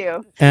sure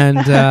too. And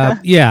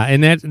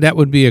and that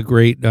would be a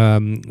great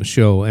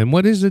show. And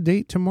what is the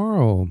date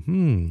tomorrow?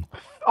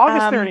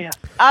 August 30th.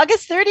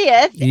 August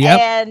 30th. Yep.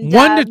 And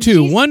 1 to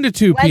 2. 1 to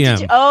 2 p.m.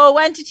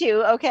 1 to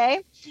 2.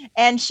 Okay.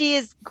 And she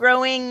is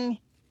growing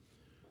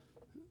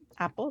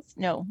apples?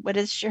 No. What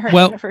is name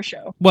of her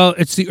show? Well,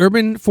 it's the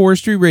Urban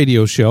Forestry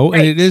Radio Show,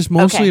 and it is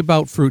mostly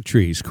about fruit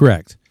trees.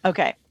 Correct.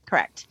 Okay.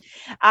 Correct.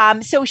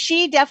 So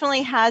she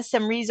definitely has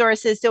some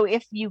resources. So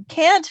if you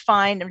can't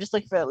find, I'm just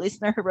looking for the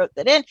listener who wrote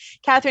that in,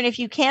 Catherine, if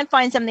you can't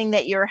find something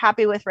that you're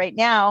happy with right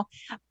now,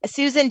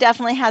 Susan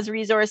definitely has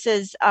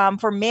resources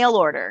for mail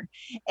order.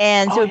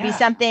 And so it'd be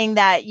something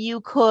that you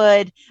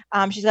could,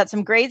 she's got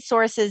some great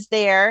sources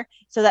there.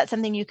 So that's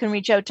something you can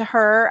reach out to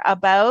her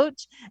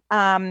about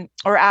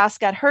or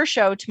ask at her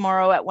show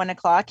tomorrow at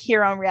 1:00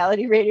 here on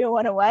Reality Radio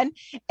 101.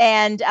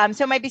 And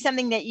so it might be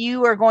something that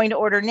you are going to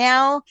order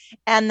now,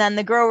 and then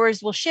the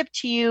growers will ship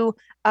to you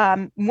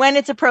when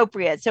it's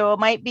appropriate. So it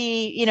might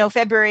be,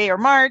 February or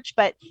March,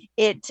 but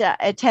it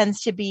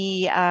tends to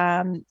be,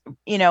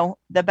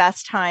 the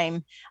best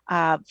time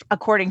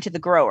according to the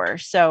grower.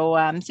 So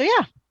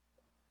yeah.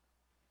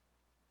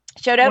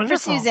 Shout out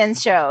Wonderful. for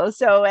Susan's show.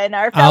 So, and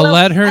our I'll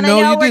let her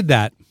know you did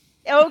that.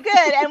 Oh,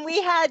 good. And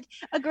we had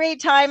a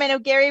great time. I know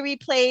Gary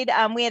replayed.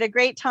 We had a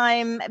great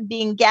time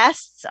being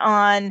guests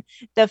on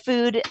the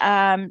Food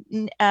and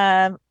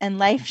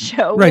Life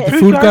show. Right, the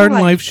Food Garden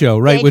Life show,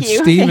 right, Thank with you.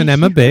 Steve and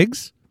Emma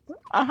Biggs.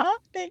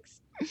 Thanks.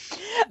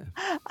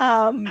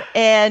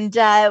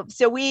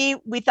 So we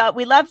thought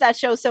we loved that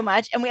show so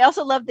much, and we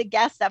also loved the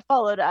guests that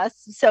followed us.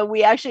 So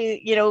we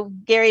actually,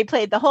 Gary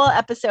played the whole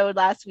episode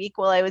last week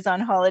while I was on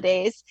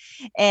holidays,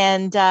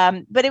 and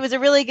but it was a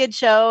really good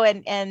show,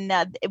 and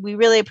we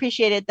really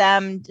appreciated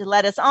them to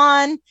let us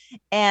on,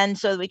 and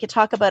so we could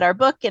talk about our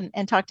book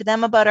and talk to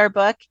them about our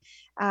book.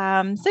 So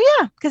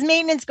yeah,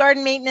 because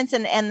garden maintenance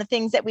and the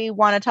things that we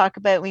want to talk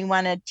about, we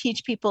want to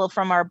teach people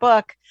from our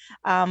book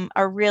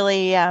are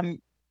really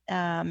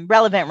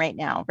relevant right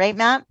now, right,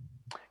 Matt?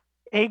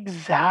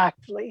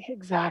 Exactly.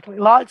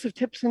 Lots of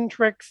tips and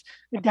tricks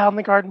down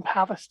the garden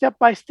path, a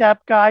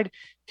step-by-step guide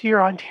to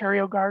your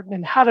Ontario garden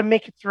and how to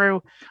make it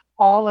through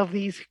all of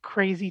these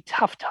crazy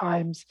tough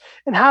times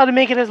and how to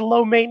make it as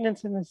low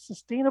maintenance and as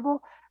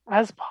sustainable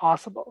as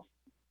possible.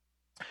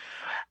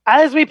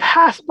 As we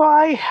pass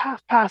by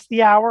half past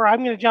the hour,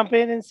 I'm going to jump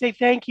in and say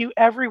thank you,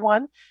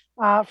 everyone,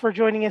 for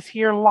joining us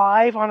here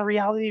live on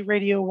Reality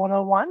Radio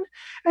 101.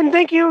 And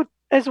thank you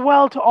as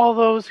well to all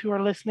those who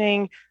are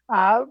listening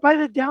by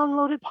the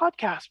downloaded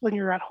podcast when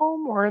you're at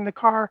home or in the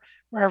car,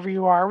 wherever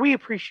you are. We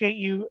appreciate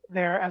you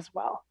there as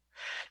well.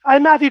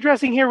 I'm Matthew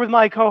Dressing here with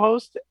my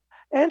co-host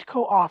and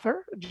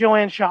co-author,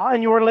 Joanne Shaw,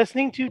 and you're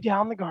listening to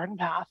Down the Garden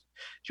Path.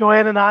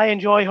 Joanne and I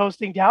enjoy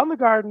hosting Down the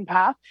Garden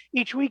Path,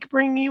 each week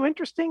bringing you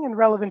interesting and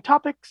relevant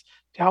topics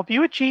to help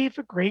you achieve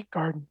a great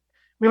garden.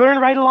 We learn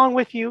right along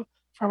with you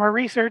from our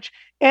research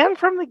and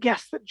from the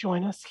guests that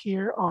join us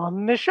here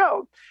on the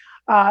show.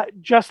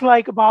 Just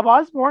like Bob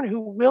Osborne,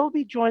 who will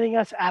be joining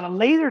us at a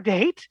later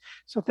date.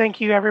 So thank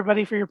you,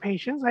 everybody, for your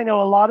patience. I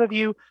know a lot of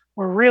you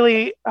were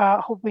really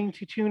hoping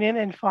to tune in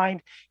and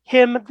find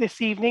him this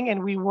evening,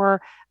 and we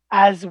were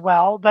as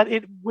well. But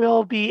it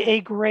will be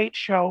a great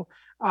show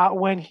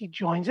when he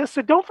joins us.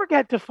 So don't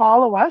forget to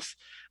follow us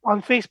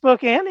on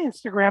Facebook and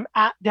Instagram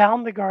at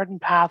Down the Garden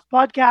Path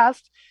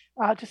Podcast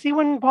to see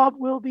when Bob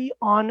will be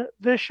on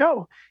the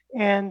show.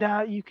 And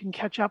you can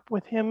catch up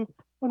with him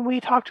when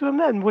we talk to him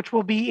then, which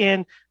will be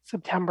in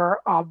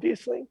September,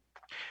 obviously.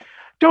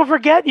 Don't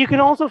forget, you can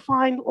also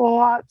find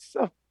lots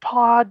of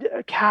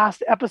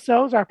podcast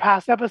episodes, our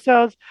past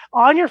episodes,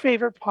 on your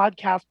favorite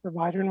podcast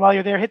provider. And while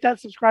you're there, hit that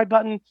subscribe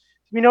button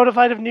to be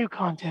notified of new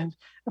content.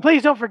 And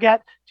please don't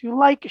forget to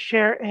like,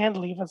 share, and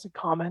leave us a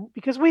comment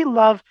because we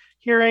love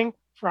hearing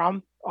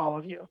from all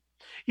of you.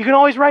 You can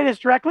always write us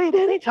directly at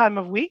any time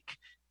of week.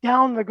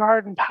 Down the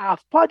Garden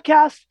Path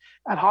Podcast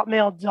at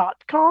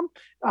hotmail.com.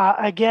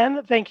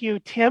 Again, thank you,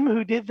 Tim,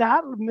 who did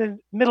that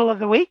middle of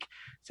the week,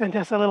 sent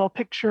us a little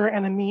picture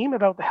and a meme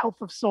about the health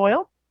of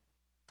soil.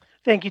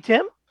 Thank you,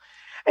 Tim.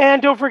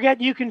 And don't forget,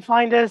 you can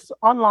find us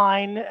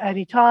online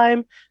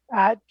anytime.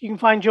 You can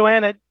find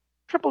Joanne at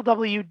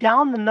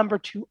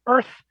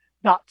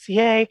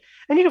www.down2earth.ca,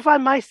 and you can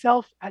find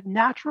myself at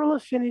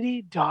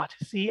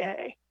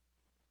naturalaffinity.ca.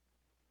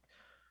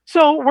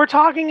 So we're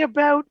talking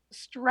about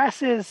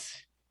stresses,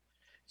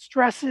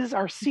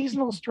 our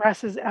seasonal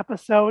stresses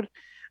episode.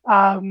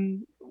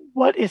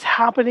 What is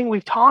happening?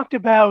 We've talked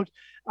about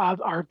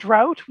our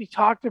drought. We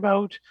talked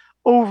about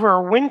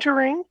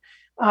overwintering,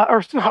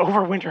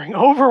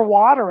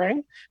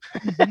 overwatering.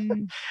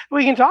 Mm-hmm.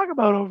 We can talk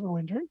about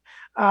overwintering,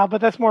 but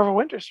that's more of a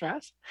winter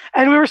stress.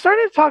 And we were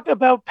starting to talk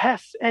about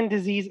pests and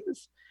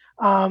diseases.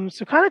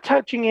 So kind of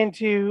touching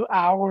into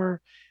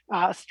our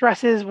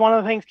stresses. One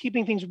of the things,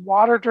 keeping things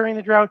watered during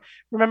the drought.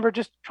 Remember,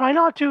 just try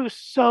not to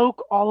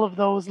soak all of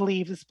those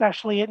leaves,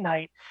 especially at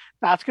night.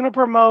 That's going to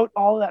promote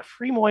all of that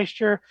free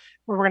moisture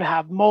where we're going to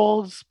have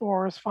molds,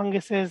 spores,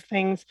 funguses,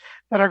 things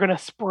that are going to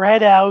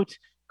spread out,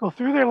 go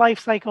through their life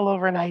cycle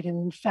overnight and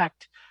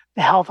infect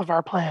the health of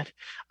our plant.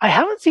 I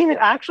haven't seen it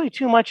actually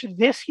too much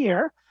this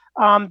year,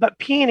 but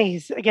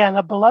peonies, again,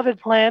 a beloved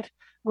plant,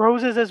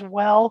 roses as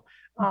well,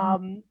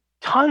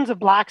 tons of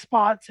black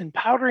spots and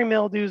powdery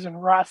mildews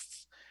and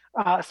rusts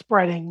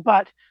spreading,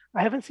 but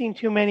I haven't seen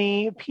too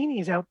many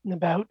peonies out and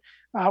about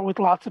with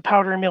lots of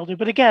powdery mildew.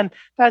 But again,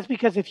 that's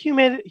because of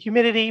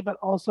humidity, but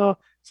also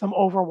some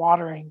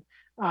overwatering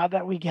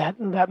that we get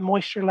and that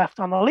moisture left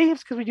on the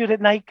leaves because we do it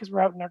at night because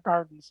we're out in our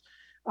gardens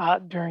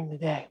during the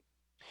day.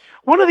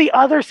 One of the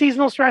other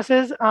seasonal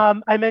stresses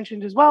I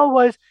mentioned as well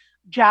was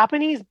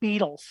Japanese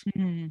beetles.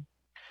 Mm-hmm.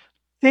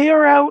 They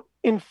are out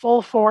in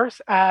full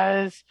force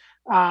as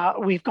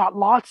we've got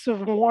lots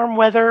of warm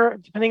weather.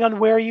 Depending on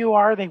where you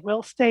are, they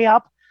will stay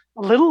up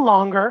a little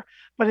longer,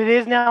 but it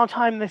is now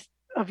time this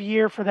of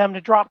year for them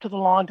to drop to the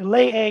lawn, to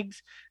lay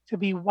eggs, to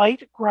be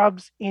white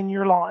grubs in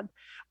your lawn.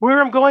 Where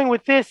I'm going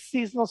with this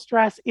seasonal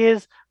stress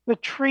is the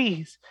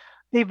trees.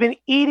 They've been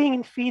eating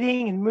and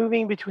feeding and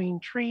moving between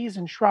trees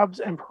and shrubs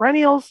and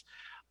perennials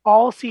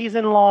all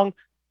season long.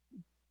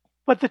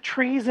 But the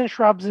trees and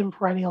shrubs and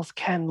perennials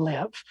can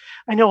live.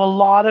 I know a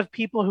lot of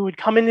people who would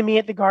come into me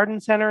at the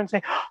garden center and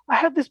say, "Oh, I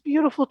had this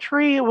beautiful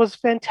tree. It was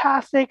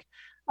fantastic.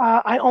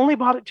 I only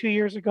bought it 2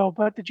 years ago,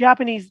 but the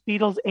Japanese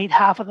beetles ate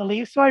half of the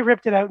leaves, so I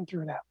ripped it out and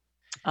threw it out."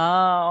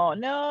 Oh,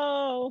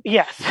 no.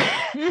 Yes.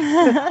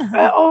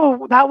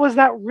 Oh, that was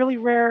that really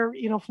rare,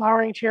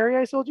 flowering cherry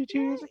I sold you 2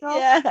 years ago?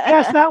 Yeah.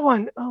 Yes, that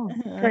one. Oh,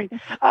 great.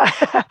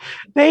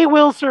 They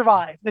will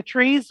survive. The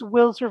trees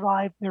will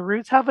survive. Their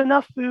roots have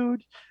enough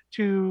food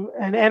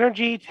and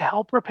energy to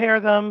help repair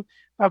them.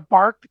 The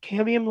bark, the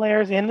cambium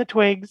layers in the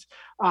twigs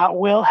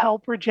will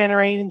help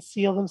regenerate and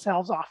seal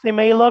themselves off. They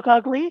may look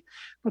ugly,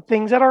 but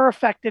things that are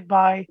affected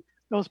by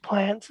those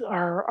plants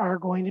are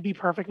going to be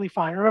perfectly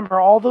fine. Remember,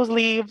 all those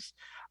leaves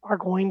are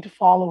going to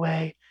fall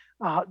away.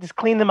 Just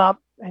clean them up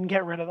and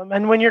get rid of them.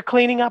 And when you're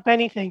cleaning up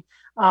anything,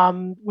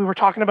 we were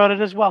talking about it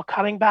as well,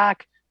 cutting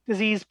back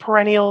diseased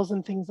perennials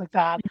and things like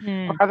that,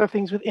 or other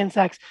things with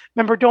insects.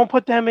 Remember, don't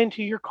put them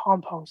into your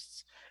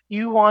composts.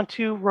 You want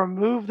to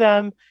remove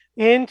them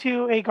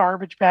into a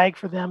garbage bag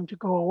for them to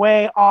go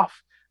away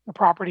off the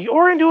property,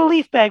 or into a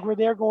leaf bag where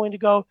they're going to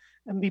go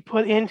and be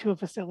put into a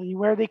facility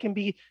where they can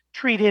be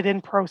treated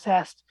and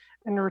processed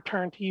and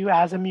returned to you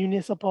as a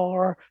municipal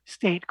or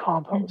state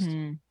compost.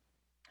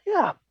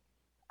 Yeah.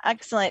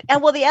 Excellent.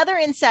 And well, the other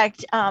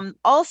insect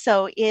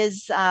also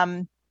is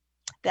the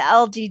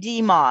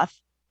LDD moth.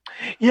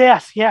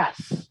 Yes.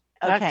 Okay.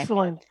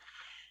 Excellent.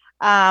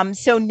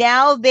 So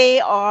now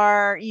they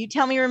are, you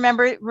tell me,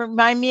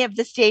 remind me of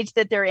the stage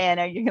that they're in.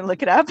 Are you going to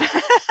look it up?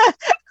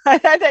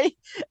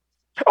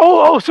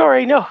 Oh,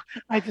 sorry. No,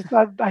 I just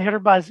thought I heard a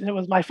buzz and it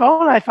was my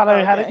phone. I thought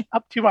I had it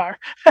up too far.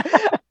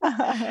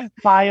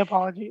 My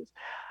apologies.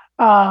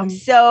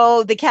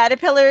 So the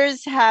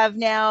caterpillars have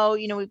now,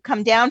 we've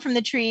come down from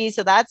the tree,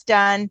 so that's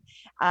done.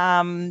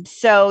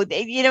 So,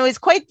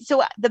 it's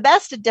so the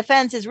best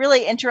defense is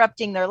really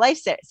interrupting their life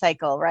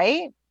cycle,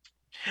 right?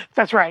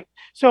 That's right.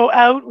 So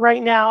out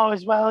right now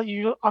as well,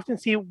 you often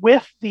see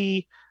with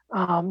the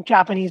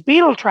Japanese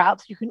beetle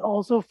traps, you can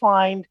also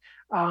find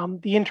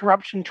the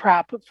interruption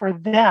trap for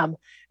them.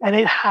 And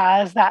it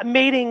has that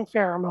mating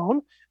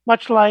pheromone,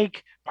 much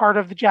like part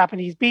of the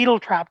Japanese beetle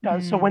trap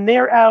does. So when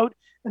they're out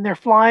and they're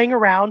flying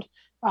around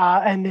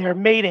and they're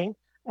mating,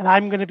 and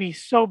I'm going to be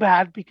so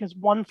bad because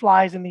one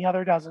flies and the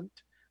other doesn't.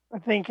 I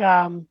think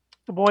the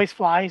boys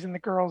flies and the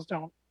girls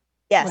don't.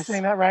 Yes. Am I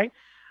saying that right?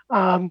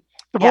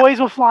 The boys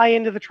will fly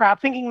into the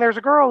trap thinking there's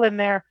a girl in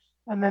there,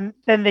 and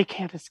then they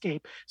can't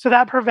escape. So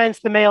that prevents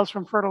the males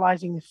from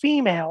fertilizing the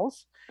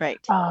females. Right.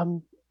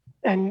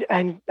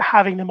 And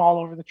having them all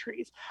over the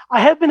trees. I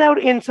have been out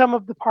in some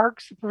of the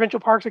parks, provincial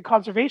parks and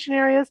conservation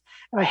areas,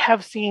 and I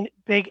have seen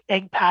big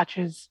egg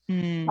patches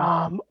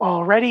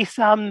already,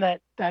 some that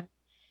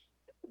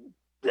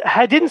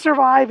didn't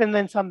survive, and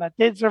then some that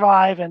did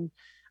survive. And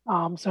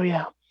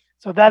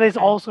so that is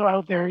also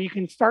out there. You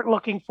can start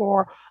looking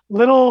for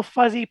little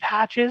fuzzy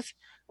patches,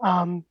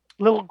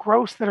 little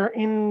growths that are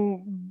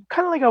in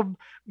kind of like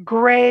a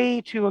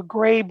gray to a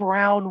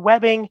gray-brown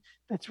webbing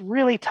that's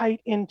really tight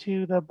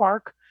into the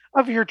bark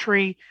of your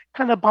tree,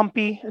 kind of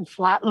bumpy and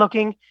flat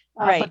looking.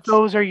 Right. But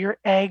those are your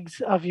eggs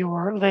of the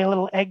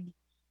little egg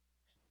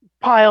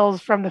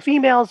piles from the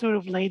females who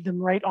have laid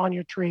them right on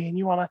your tree. And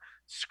you want to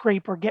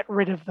scrape or get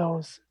rid of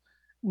those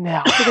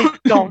now so they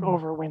don't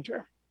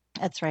overwinter.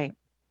 That's right.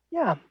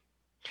 Yeah.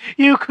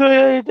 You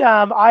could,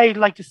 I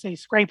like to say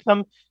scrape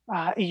them.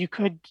 You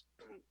could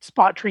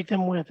spot treat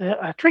them with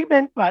a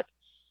treatment, but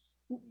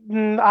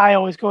I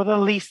always go the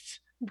least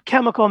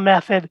chemical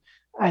method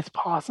as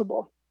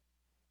possible.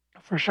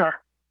 For sure.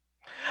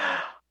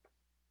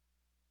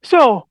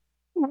 So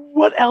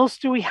what else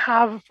do we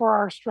have for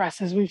our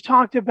stresses? We've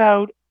talked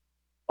about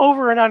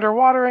over and under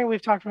watering.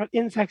 We've talked about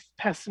insects,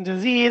 pests, and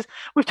disease.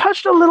 We've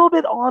touched a little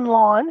bit on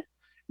lawn.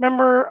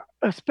 Remember,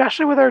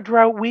 especially with our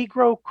drought, we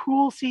grow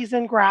cool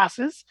season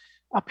grasses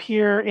up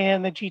here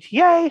in the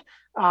GTA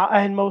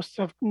and most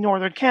of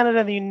northern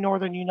Canada, the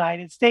northern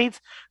United States.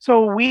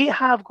 So we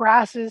have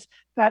grasses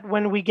that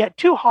when we get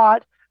too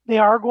hot, they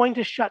are going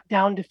to shut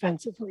down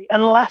defensively,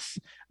 unless,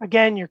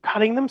 again, you're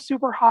cutting them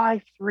super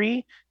high,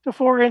 3 to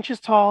 4 inches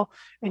tall,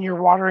 and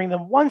you're watering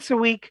them once a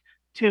week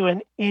to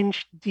an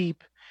inch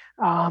deep.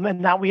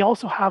 And that we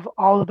also have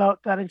all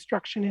about that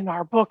instruction in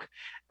our book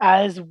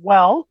as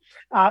well.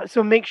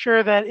 So make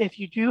sure that if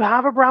you do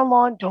have a brown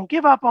lawn, don't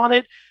give up on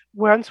it.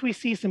 Once we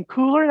see some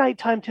cooler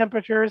nighttime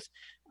temperatures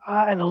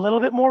and a little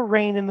bit more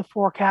rain in the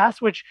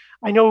forecast, which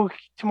I know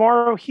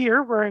tomorrow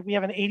here, where we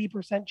have an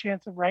 80%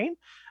 chance of rain,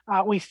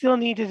 we still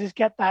need to just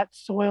get that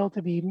soil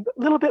to be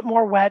a little bit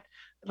more wet,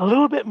 a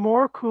little bit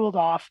more cooled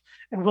off,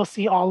 and we'll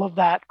see all of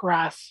that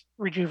grass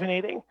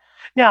rejuvenating.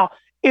 Now,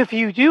 if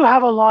you do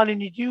have a lawn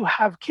and you do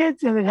have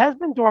kids and it has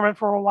been dormant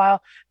for a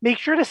while, make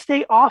sure to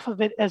stay off of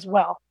it as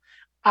well.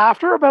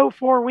 After about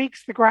 4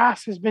 weeks, the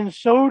grass has been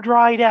so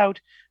dried out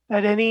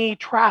that any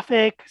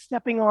traffic,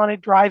 stepping on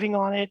it, driving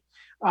on it,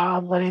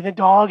 letting the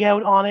dog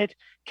out on it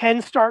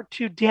can start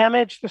to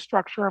damage the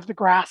structure of the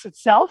grass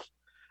itself,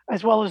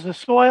 as well as the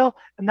soil.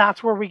 And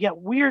that's where we get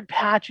weird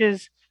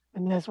patches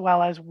and as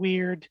well as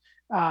weird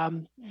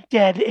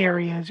dead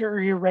areas or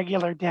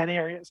irregular dead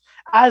areas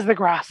as the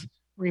grass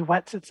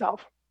re-wets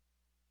itself.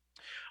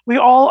 We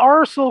all are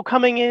also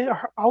coming in.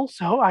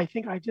 Also, I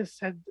think I just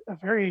said a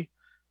very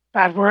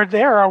bad word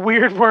there, a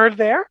weird word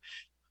there.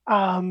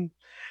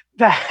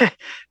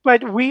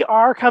 But we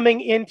are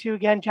coming into,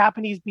 again,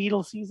 Japanese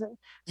beetle season.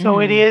 So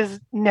it is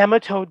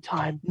nematode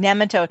time.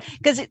 Nematode.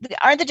 Because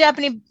aren't the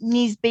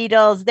Japanese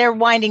beetles, they're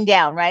winding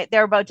down, right?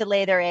 They're about to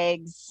lay their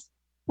eggs.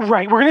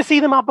 Right. We're going to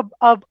see them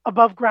up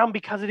above ground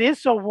because it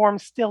is so warm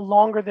still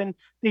longer than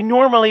they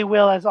normally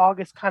will as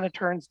August kind of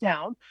turns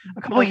down.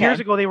 A couple of years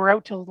ago, they were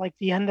out till like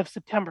the end of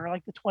September,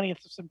 like the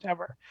 20th of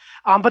September.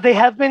 But they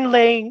have been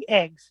laying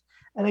eggs,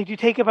 and they do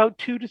take about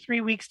 2 to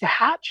 3 weeks to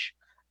hatch.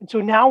 And so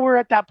now we're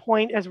at that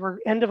point as we're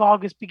end of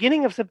August,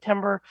 beginning of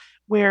September,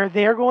 where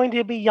they're going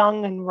to be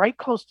young and right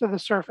close to the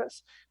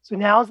surface. So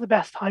now is the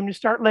best time to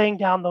start laying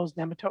down those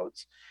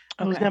nematodes.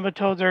 Those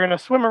nematodes are going to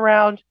swim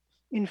around,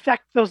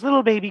 infect those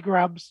little baby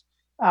grubs,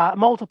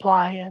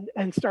 multiply,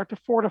 and start to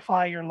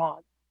fortify your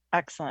lawn.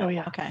 Excellent. So,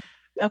 yeah.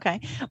 Okay.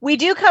 We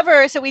do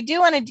cover, so we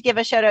do want to give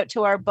a shout out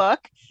to our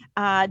book,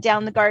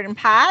 Down the Garden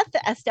Path,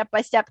 a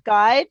step-by-step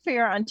guide for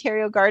your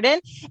Ontario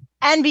garden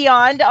and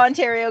beyond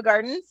Ontario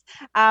gardens,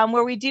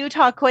 where we do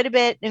talk quite a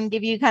bit and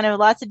give you kind of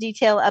lots of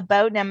detail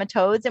about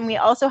nematodes. And we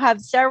also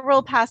have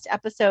several past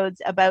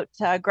episodes about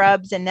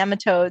grubs and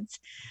nematodes.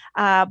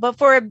 But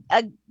for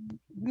a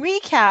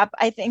recap,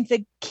 I think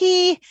the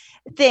key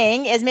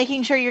thing is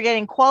making sure you're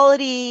getting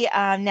quality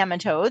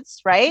nematodes,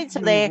 right?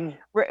 So they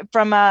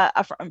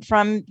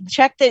from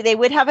check that they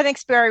would have an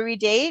expiry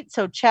date.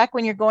 So check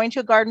when you're going to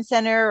a garden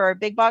center or a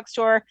big box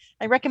store.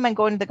 I recommend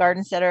going to the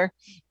garden center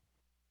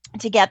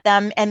to get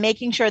them and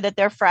making sure that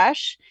they're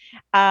fresh.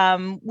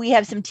 We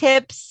have some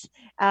tips.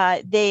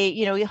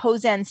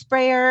 Hose end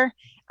sprayer.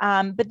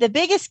 But the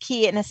biggest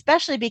key, and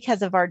especially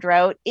because of our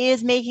drought,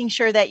 is making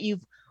sure that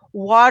you've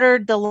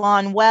watered the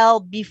lawn well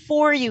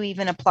before you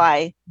even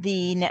apply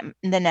the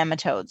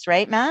nematodes,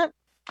 right, Matt?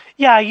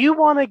 Yeah, you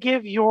want to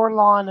give your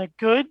lawn a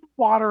good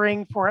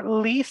watering for at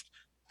least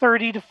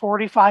 30 to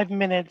 45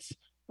 minutes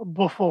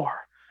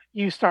before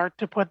you start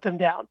to put them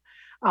down.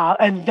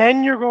 And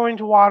then you're going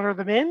to water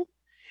them in.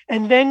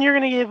 And then you're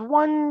going to give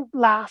one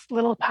last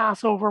little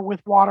pass over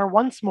with water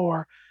once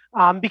more,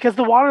 because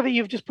the water that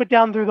you've just put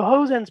down through the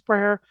hose end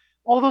sprayer,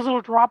 all those little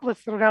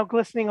droplets that are now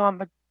glistening on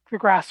the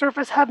grass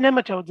surface have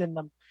nematodes in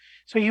them.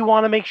 So you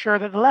want to make sure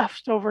that the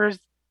leftovers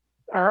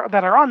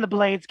that are on the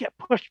blades get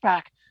pushed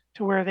back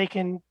to where they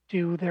can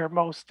do their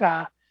most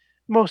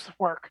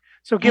work.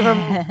 So give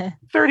them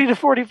 30 to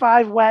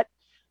 45 wet,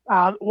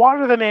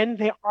 water them in.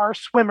 They are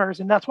swimmers,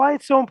 and that's why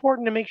it's so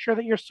important to make sure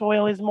that your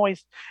soil is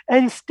moist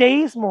and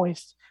stays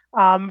moist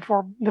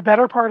for the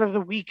better part of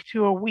the week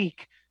to a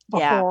week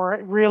before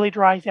it really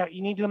dries out.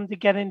 You need them to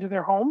get into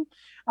their home.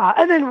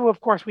 And then,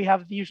 of course, we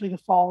have usually the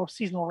fall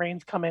seasonal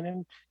rains come in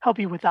and help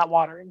you with that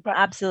watering. But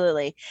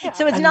absolutely. Yeah,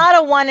 so it's not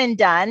a one and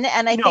done.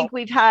 And I think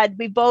we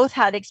both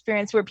had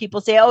experience where people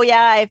say, oh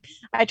yeah,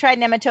 I tried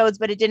nematodes,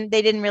 but they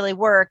didn't really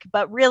work.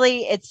 But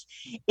really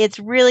it's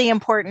really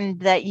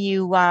important that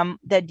you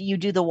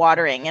do the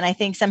watering. And I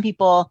think some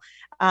people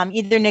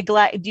either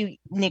neglect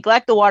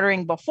the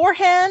watering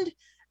beforehand,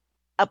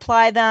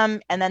 apply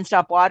them and then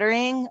stop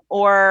watering,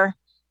 or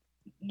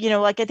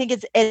I think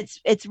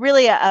it's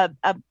really I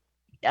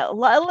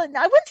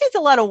wouldn't say it's a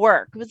lot of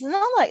work. It's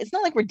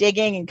not like we're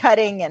digging and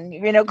cutting and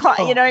you know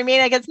what I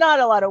mean. Like, it's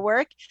not a lot of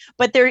work,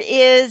 but there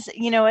is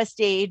a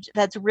stage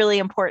that's really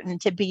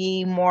important to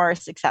be more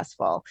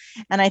successful.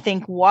 And I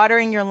think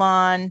watering your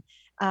lawn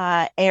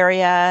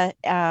area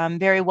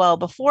very well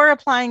before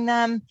applying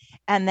them,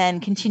 and then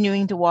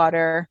continuing to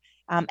water.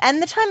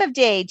 And the time of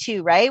day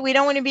too, right? We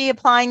don't want to be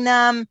applying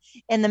them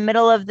in the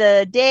middle of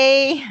the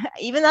day,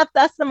 even if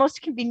that's the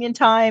most convenient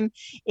time.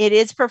 It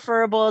is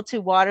preferable to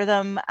water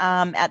them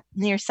at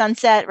near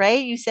sunset,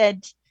 right? You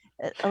said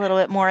a little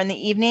bit more in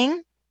the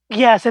evening.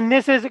 Yes, and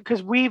this is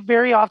because we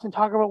very often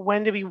talk about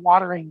when to be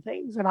watering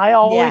things. And I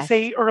always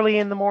say early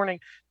in the morning.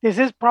 This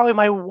is probably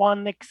my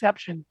one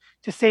exception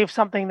to save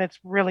something that's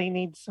really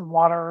needs some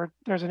water or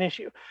there's an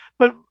issue.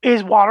 But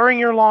is watering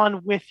your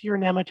lawn with your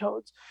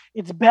nematodes.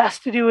 It's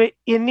best to do it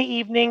in the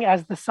evening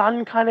as the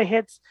sun kind of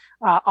hits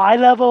eye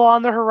level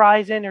on the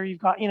horizon, or you've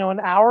got an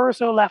hour or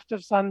so left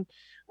of sun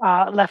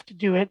left to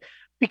do it,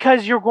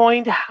 because you're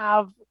going to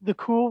have the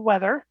cool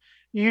weather.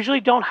 You usually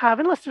don't have,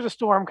 unless there's a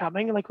storm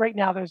coming, like right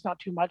now, there's not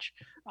too much.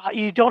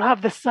 You don't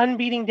have the sun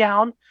beating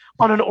down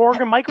on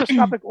an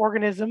microscopic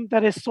organism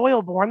that is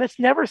soil borne, that's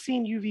never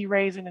seen UV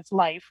rays in its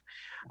life.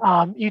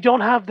 You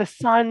don't have the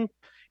sun,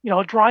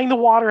 drying the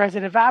water as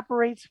it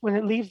evaporates when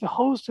it leaves the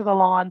hose to the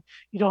lawn.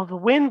 You don't have the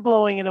wind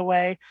blowing it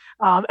away.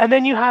 And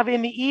then you have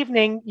in the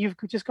evening, you've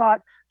just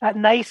got that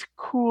nice,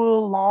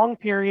 cool, long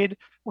period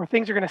where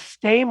things are going to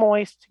stay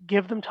moist,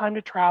 give them time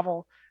to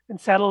travel and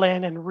settle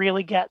in and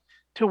really get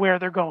to where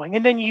they're going.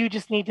 And then you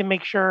just need to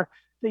make sure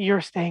that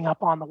you're staying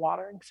up on the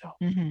watering. So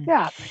Mhm.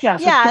 So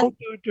don't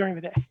do it during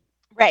the day.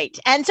 Right.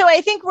 And so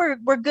I think we're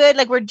good.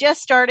 Like we're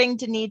just starting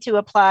to need to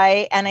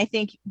apply. And I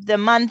think the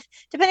month,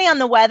 depending on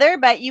the weather,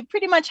 but you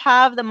pretty much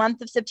have the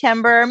month of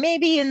September,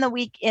 maybe a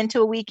week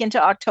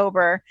into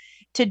October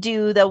to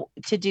do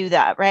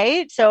that.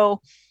 Right.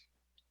 So,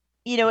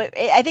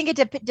 I think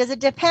does it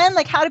depend?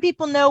 Like, how do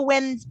people know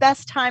when's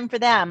best time for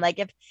them? Like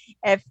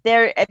if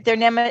their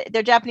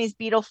Japanese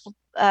beetle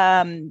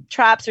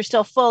traps are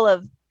still full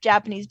of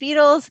Japanese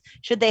beetles,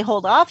 should they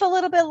hold off a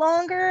little bit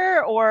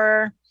longer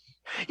or?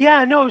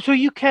 Yeah, no. So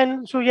you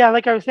can. So yeah,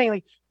 like I was saying,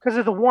 like because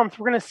of the warmth,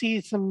 we're going to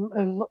see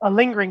a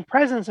lingering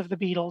presence of the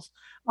beetles.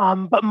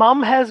 But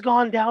mom has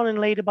gone down and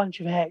laid a bunch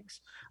of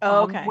eggs,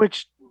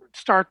 which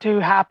start to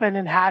happen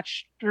and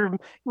hatch through.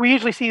 We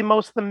usually see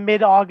most of them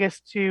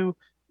mid-August to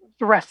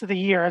the rest of the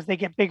year as they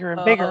get bigger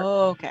and bigger.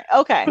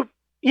 Okay.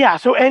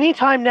 So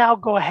anytime now,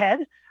 go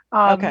ahead.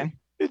 The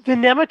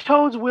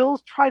nematodes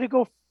will try to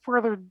go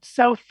further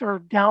south or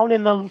down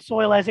in the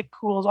soil as it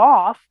cools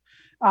off.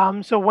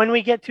 So when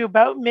we get to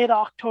about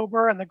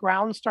mid-October and the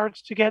ground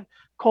starts to get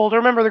colder,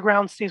 remember the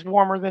ground stays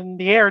warmer than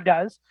the air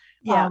does.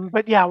 Yeah.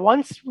 But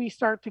once we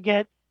start to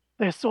get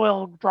the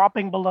soil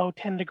dropping below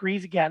 10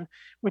 degrees again,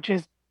 which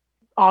is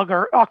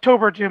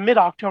October to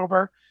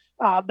mid-October,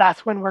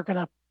 that's when we're going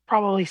to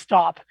probably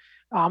stop.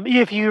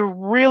 If you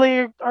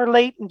really are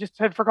late and just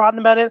had forgotten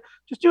about it,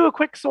 just do a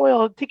quick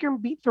take your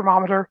beat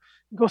thermometer,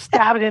 go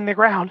stab it in the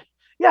ground.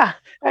 Yeah,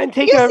 and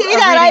take a reading.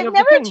 I've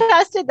never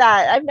tested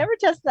that. I've never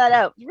tested that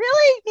out.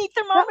 Really, beat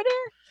thermometer?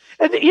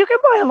 And you can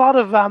buy a lot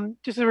of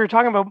just as we were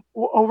talking about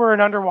over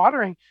and under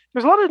watering.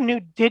 There's a lot of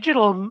new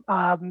digital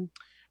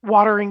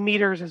watering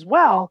meters as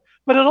well,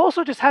 but it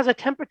also just has a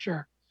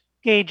temperature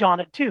gauge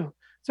on it too.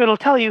 So it'll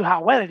tell you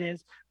how wet it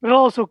is, but it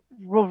also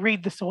will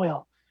read the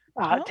soil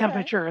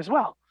temperature as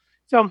well.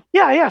 So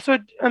So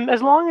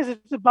as long as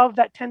it's above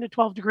that 10 to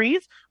 12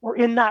 degrees or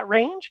in that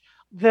range,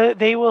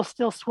 they will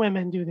still swim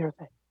and do their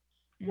thing.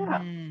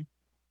 Yeah.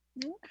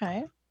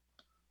 Okay.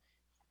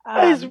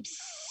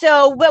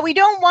 But we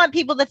don't want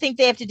people to think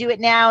they have to do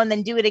it now and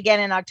then do it again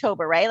in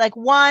October, right? Like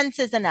once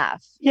is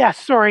enough. Yeah,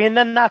 sorry. And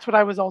then that's what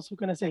I was also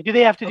going to say. Do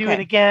they have to do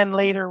it again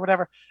later or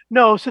whatever?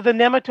 No. So the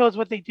nematodes,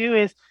 what they do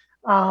is,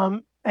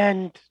 and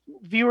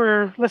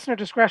listener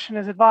discretion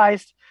is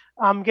advised.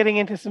 I'm getting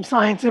into some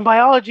science and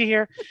biology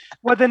here.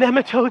 What the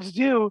nematodes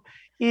do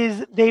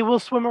is they will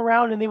swim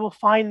around and they will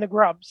find the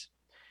grubs.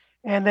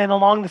 And then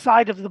along the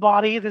side of the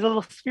body, there's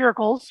little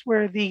sphericals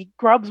where the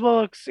grubs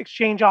will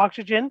exchange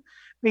oxygen,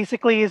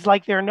 basically is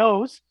like their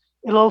nose.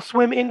 It'll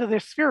swim into their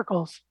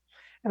sphericals.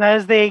 And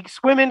as they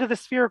swim into the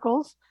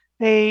sphericals,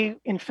 they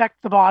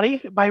infect the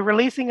body by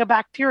releasing a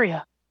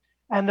bacteria.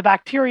 And the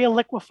bacteria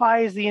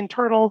liquefies the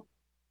internal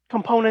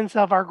components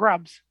of our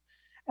grubs.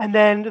 And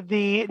then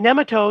the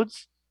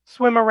nematodes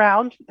swim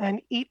around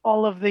and eat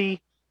all of the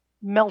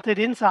melted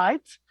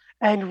insides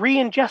and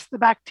re-ingest the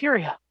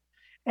bacteria.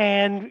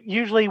 And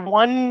usually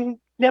one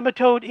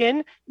nematode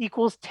in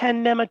equals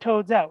 10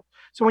 nematodes out.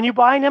 So when you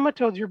buy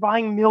nematodes, you're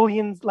buying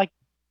millions, like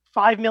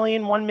 5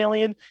 million, 1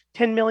 million,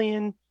 10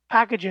 million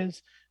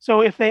packages. So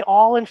if they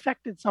all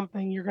infected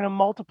something, you're going to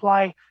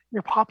multiply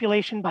your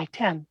population by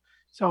 10.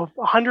 So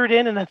 100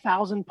 in and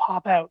 1,000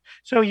 pop out.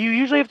 So you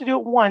usually have to do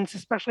it once,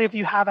 especially if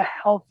you have a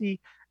healthy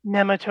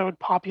nematode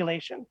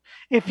population.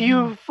 If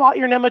you fought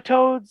your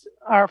nematodes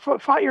or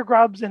fought your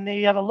grubs and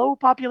they have a low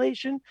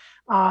population,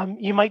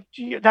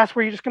 that's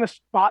where you're just going to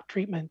spot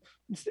treatment.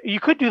 You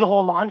could do the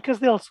whole lawn because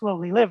they'll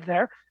slowly live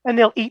there and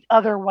they'll eat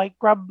other white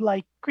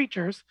grub-like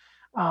creatures.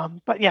 Once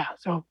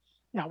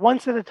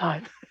at a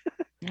time.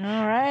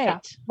 All right.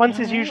 Once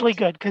is usually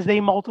good because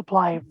they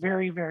multiply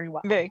very, very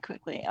well. Very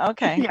quickly.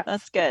 Okay.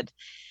 That's good.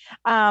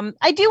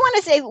 I do want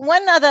to say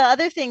one of the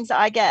other things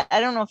I get, I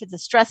don't know if it's a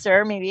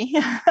stressor, maybe.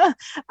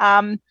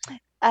 I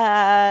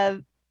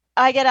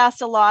get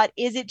asked a lot,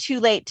 is it too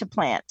late to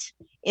plant?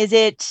 Is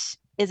it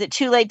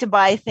too late to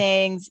buy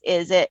things?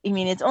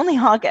 It's only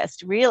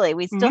August, really.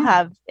 We still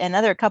have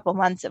another couple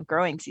months of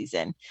growing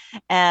season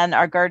and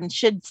our garden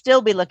should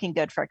still be looking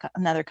good for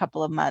another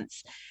couple of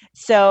months.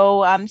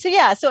 So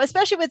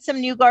especially with some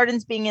new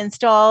gardens being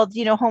installed,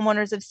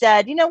 homeowners have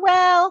said,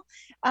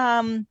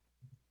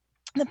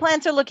 the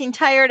plants are looking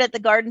tired at the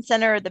garden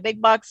center or the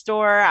big box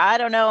store. I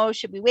don't know.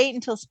 Should we wait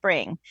until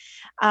spring?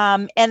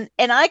 And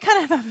I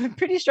kind of have a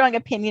pretty strong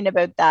opinion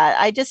about that.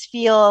 I just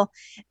feel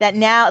that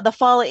now the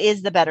fall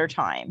is the better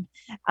time.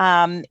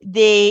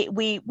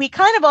 We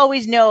kind of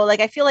always know, like,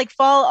 I feel like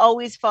fall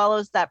always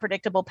follows that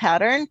predictable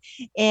pattern.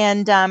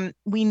 And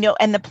we know,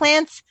 and the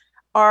plants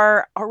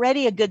are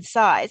already a good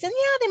size. And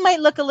they might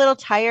look a little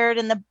tired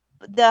and the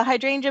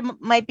hydrangea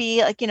might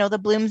be like, the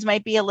blooms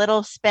might be a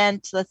little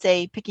spent, let's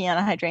say picking on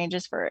a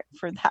hydrangeas for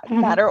that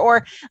matter,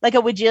 or like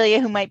a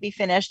Weigela who might be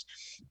finished,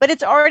 but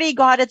it's already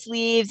got its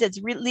leaves,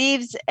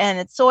 leaves and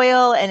its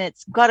soil, and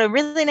it's got a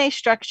really nice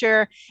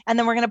structure. And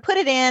then we're going to put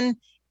it in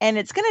and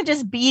it's going to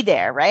just be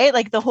there, right?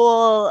 Like the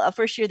whole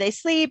first year they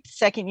sleep,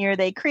 second year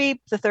they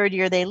creep, the third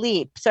year they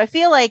leap. So I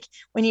feel like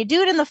when you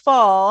do it in the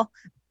fall,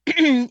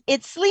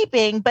 it's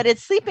sleeping, but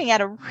it's sleeping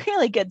at a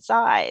really good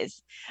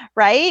size,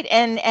 right?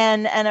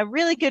 And a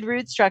really good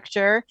root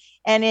structure.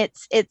 And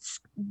it's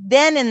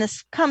then in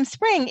this come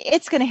spring,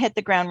 it's going to hit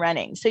the ground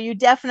running. So you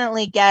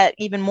definitely get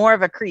even more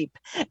of a creep,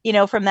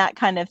 from that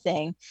kind of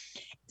thing.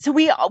 So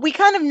we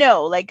kind of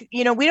know, like,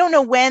 we don't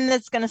know when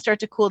that's going to start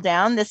to cool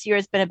down. This year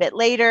has been a bit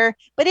later,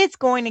 but it's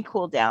going to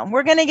cool down.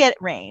 We're going to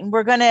get rain.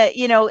 We're going to,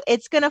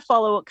 it's going to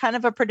follow kind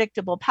of a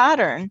predictable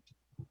pattern.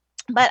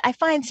 But I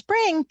find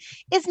spring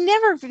is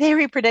never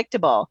very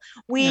predictable.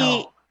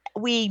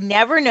 We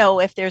never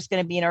know if there's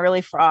going to be an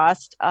early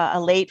frost, a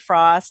late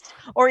frost,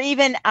 or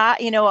even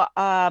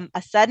a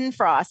sudden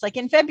frost, like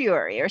in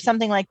February or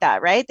something like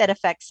that, right? That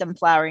affects some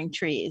flowering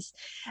trees,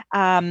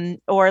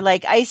 or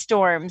like ice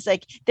storms.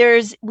 Like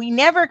we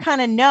never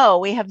kind of know.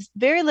 We have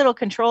very little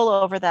control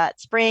over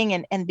that spring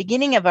and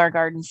beginning of our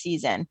garden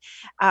season.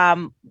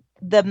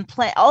 The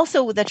plant,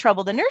 also the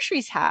trouble the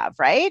nurseries have,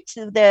 right?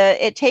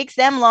 It takes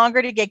them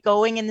longer to get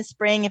going in the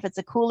spring if it's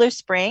a cooler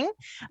spring.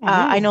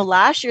 I know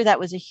last year that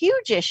was a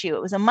huge issue.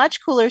 It was a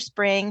much cooler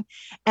spring,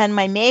 and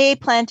my May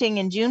planting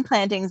and June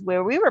plantings,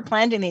 where we were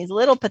planting these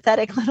little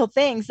pathetic little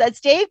things that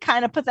stayed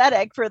kind of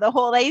pathetic for the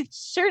whole. They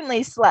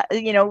certainly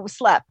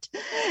slept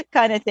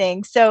kind of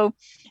thing. So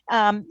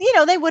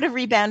they would have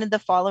rebounded the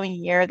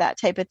following year, that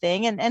type of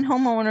thing. And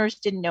homeowners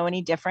didn't know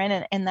any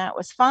different, and that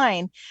was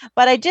fine.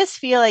 But I just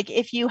feel like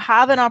if you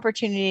have an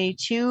opportunity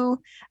to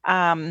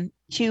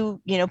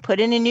put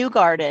in a new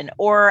garden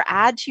or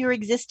add to your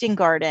existing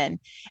garden,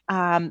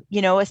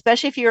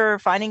 especially if you're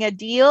finding a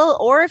deal,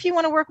 or if you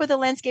want to work with a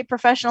landscape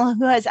professional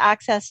who has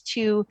access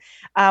to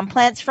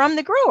plants from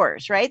the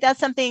growers, right? That's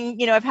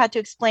something, I've had to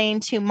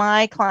explain to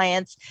my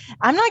clients.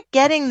 I'm not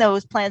getting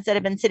those plants that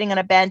have been sitting on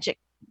a bench at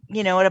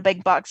a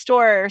big box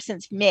store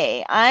since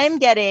May. I'm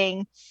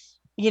getting,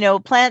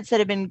 plants that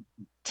have been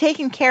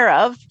taken care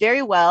of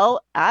very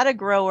well at a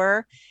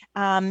grower,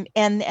 and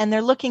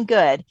they're looking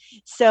good.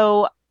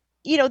 So,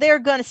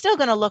 they're still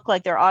going to look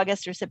like they're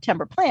August or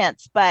September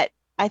plants, but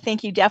I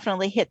think you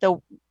definitely hit the,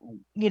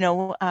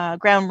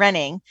 ground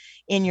running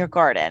in your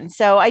garden.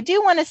 So I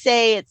do want to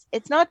say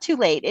it's not too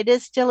late. It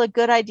is still a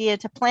good idea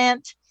to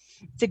plant.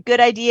 It's a good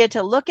idea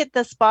to look at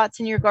the spots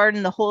in your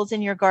garden, the holes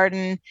in your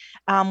garden,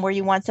 where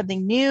you want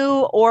something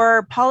new,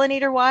 or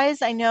pollinator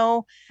wise. I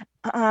know,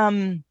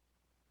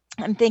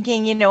 I'm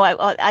thinking,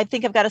 I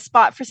think I've got a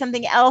spot for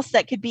something else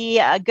that could be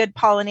a good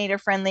pollinator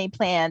friendly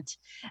plant,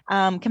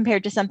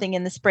 compared to something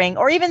in the spring,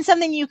 or even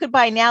something you could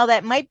buy now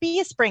that might be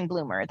a spring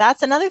bloomer.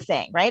 That's another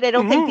thing, right? I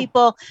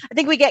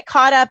think we get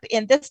caught up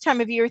in this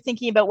time of year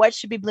thinking about what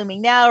should be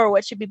blooming now or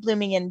what should be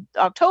blooming in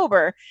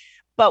October.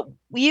 But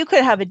you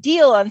could have a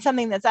deal on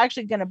something that's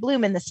actually going to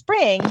bloom in the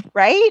spring,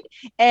 right?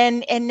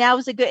 And now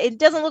is it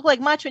doesn't look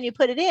like much when you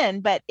put it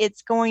in, but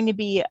it's going to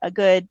be a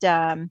good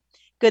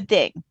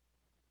thing.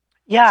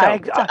 Yeah.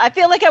 So I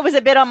feel like I was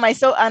a bit on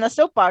a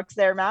soapbox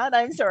there, Matt.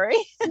 I'm sorry.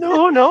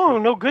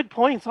 No, good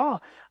points.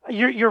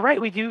 You're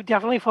right. We do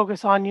definitely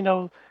focus on,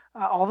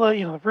 all the,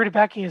 the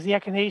rudbeckias, the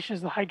echinaceas,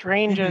 the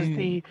hydrangeas,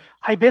 the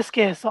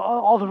hibiscus,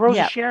 all the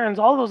rosy Sharons,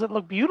 all those that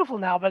look beautiful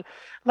now. But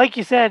like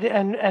you said,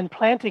 and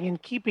planting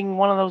and keeping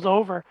one of those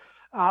over,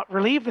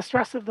 relieve the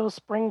stress of those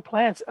spring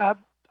plants.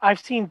 I've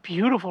seen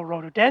beautiful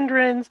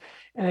rhododendrons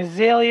and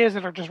azaleas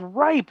that are just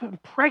ripe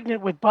and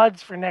pregnant with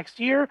buds for next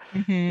year.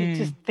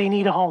 They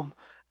need a home.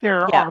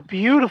 There are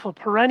beautiful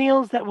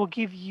perennials that will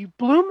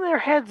bloom their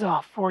heads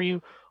off for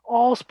you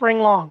all spring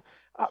long.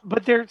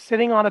 But they're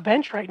sitting on a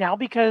bench right now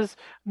because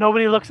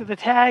nobody looks at the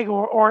tag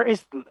or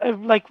is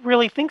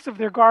really thinks of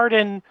their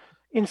garden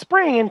in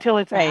spring until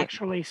it's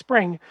actually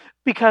spring,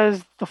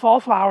 because the fall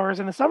flowers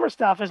and the summer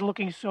stuff is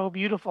looking so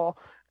beautiful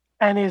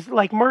and is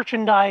like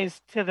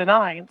merchandise to the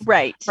nines.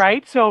 Right.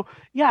 So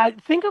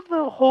think of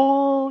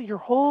your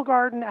whole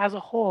garden as a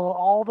whole,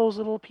 all those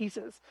little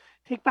pieces.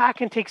 Take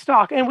back and take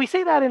stock. And we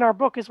say that in our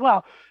book as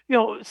well.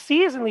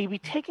 Seasonally, be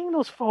taking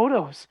those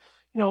photos.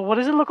 What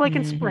does it look like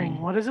in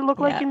spring? What does it look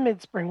like in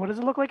mid-spring? What does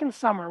it look like in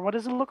summer? What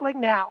does it look like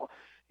now?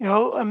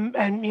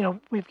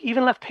 We've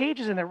even left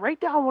pages in there.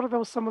 Write down what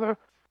are some of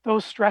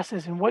those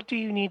stresses and what do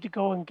you need to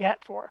go and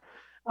get for.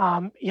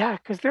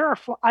 Because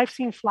I've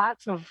seen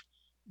flats of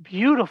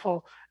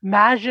beautiful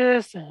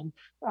magus and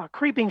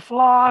creeping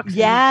phlox,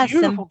 and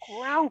beautiful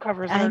ground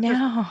covers that are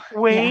just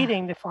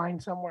waiting to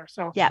find somewhere.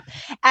 So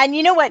and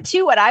you know what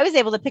too, what I was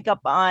able to pick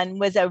up on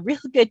was a real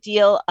good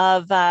deal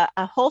of a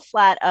whole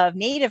flat of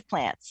native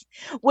plants,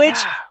 which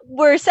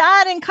were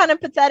sad and kind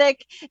of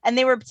pathetic, and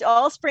they were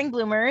all spring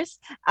bloomers.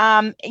 We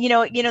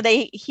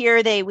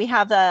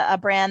have a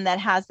brand that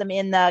has them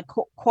in the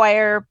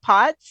coir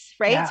pots,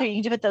 right? So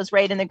you can put those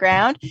right in the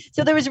ground.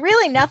 So there was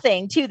really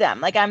nothing to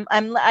them. Like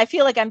I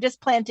feel like I'm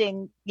just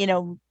planting,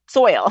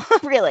 soil,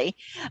 really.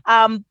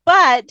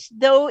 But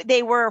though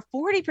they were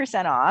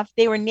 40% off,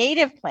 they were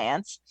native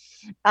plants.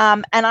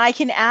 And I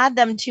can add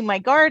them to my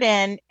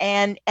garden,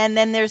 and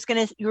then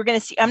you're going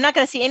to see, I'm not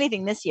going to see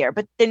anything this year,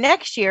 but the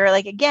next year,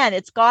 like, again,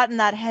 it's gotten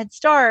that head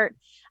start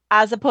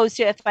as opposed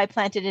to if I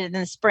planted it in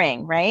the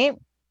spring, right?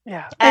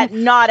 Yeah.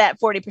 And not at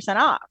 40%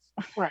 off.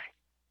 Right.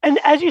 And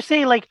as you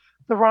say, like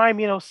the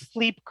rhyme,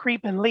 sleep,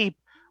 creep, and leap.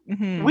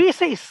 Mm-hmm. We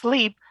say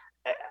sleep.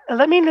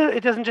 Let me know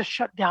it doesn't just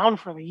shut down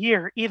for the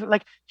year. Either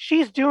like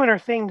she's doing her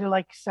thing to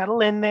like settle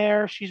in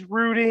there. She's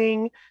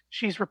rooting,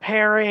 she's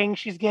repairing,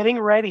 she's getting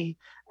ready,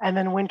 and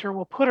then winter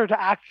will put her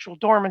to actual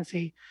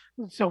dormancy.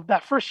 So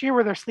that first year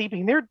where they're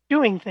sleeping, they're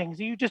doing things.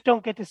 You just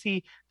don't get to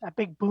see that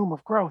big boom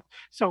of growth.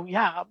 So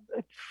yeah,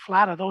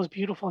 flatter those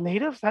beautiful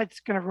natives. That's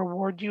going to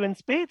reward you in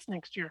spades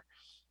next year.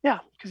 Yeah,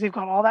 because they've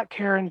got all that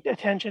care and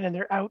attention, and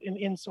they're out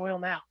in soil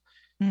now.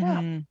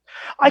 Mm-hmm. Yeah.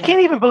 I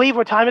can't even believe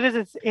what time it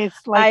is.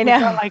 It's like we've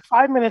got like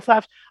 5 minutes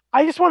left.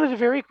 I just wanted to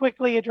very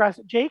quickly address,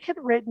 Jake had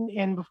written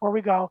in before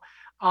we go,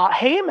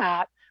 hey,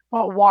 Matt,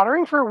 well,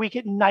 watering for a week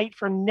at night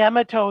for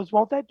nematodes,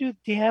 won't that do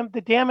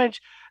the damage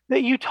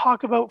that you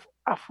talk about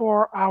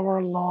for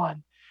our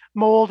lawn,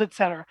 mold,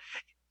 etc.?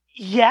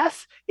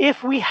 Yes,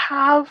 if we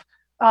have,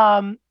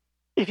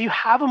 if you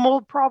have a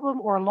mold problem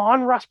or a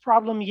lawn rust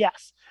problem,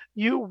 yes,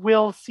 you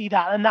will see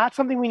that. And that's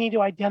something we need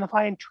to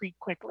identify and treat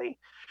quickly.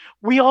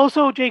 We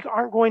also, Jake,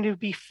 aren't going to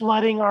be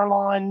flooding our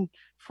lawn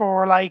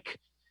for like,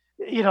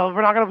 we're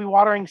not going to be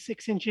watering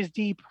 6 inches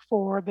deep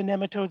for the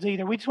nematodes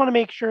either. We just want to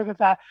make sure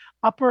that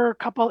upper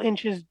couple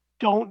inches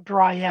don't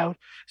dry out.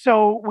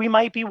 So we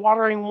might be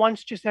watering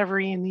once just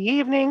in the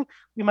evening.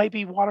 We might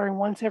be watering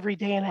once every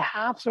day and a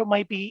half. So it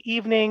might be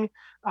evening,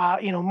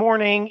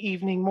 morning,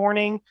 evening,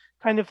 morning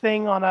kind of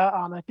thing on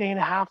a day and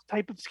a half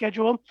type of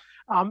schedule.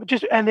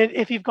 And then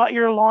if you've got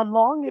your lawn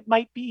long, it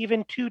might be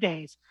even 2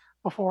 days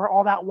before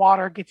all that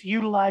water gets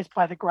utilized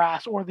by the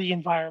grass or the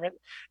environment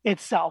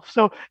itself.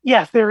 So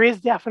yes, there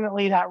is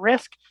definitely that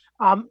risk.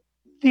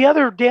 The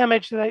other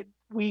damage that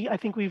I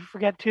think we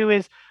forget too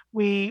is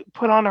we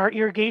put on our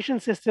irrigation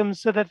systems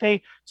so that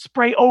they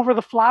spray over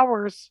the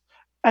flowers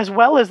as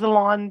well as the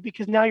lawn,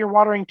 because now you're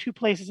watering 2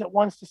 places at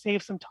once to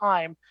save some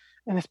time.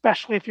 And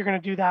especially if you're going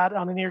to do that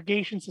on an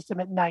irrigation system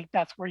at night,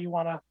 that's where you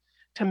want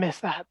to miss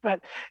that.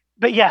 But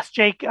yes,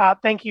 Jake,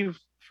 thank you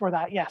for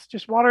that. Yes,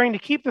 just watering to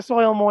keep the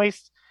soil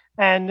moist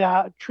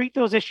and treat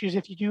those issues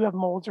if you do have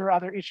molds or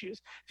other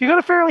issues. If you've got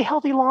a fairly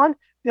healthy lawn,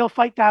 they'll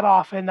fight that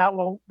off, and that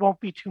won't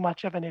be too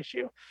much of an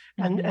issue.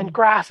 And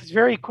grass is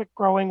very quick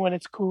growing when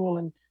it's cool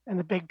and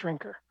a big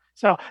drinker.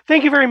 So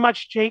thank you very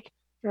much, Jake,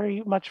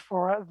 very much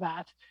for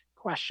that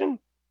question.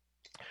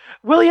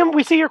 William,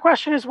 we see your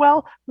question as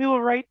well. We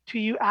will write to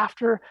you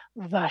after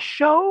the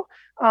show.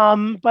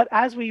 But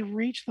as we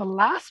reach the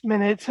last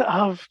minute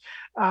of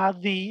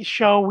the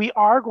show, we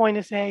are going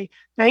to say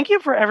thank you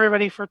for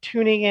everybody for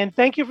tuning in.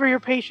 Thank you for your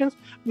patience.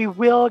 We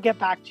will get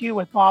back to you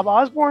with Bob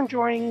Osborne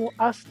joining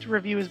us to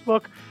review his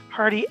book,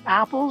 Hardy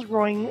Apples,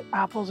 Growing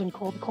Apples in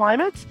Cold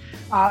Climates.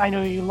 I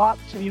know you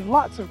have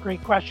lots of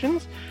great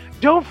questions.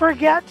 Don't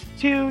forget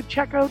to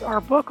check out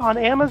our book on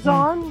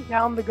Amazon,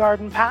 Down the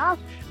Garden Path,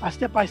 a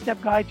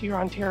step-by-step guide to your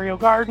Ontario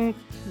garden.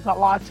 We've got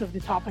lots of the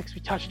topics we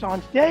touched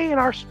on today in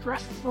our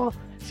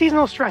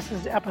seasonal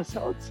stresses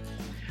episodes.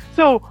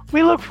 So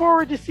we look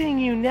forward to seeing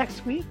you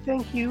next week.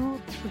 Thank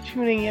you for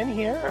tuning in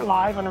here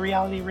live on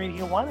Reality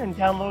Radio 1 and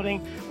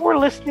downloading or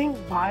listening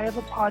via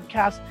the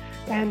podcast.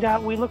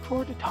 And we look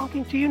forward to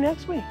talking to you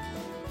next week.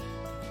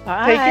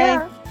 Bye. Take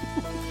care.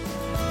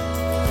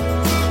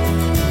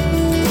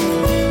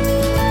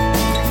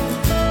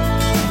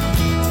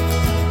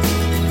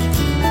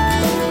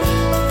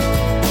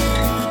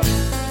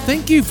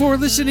 Thank you for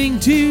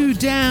listening to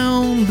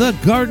Down the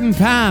Garden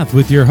Path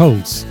with your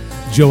hosts,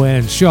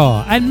 Joanne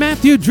Shaw and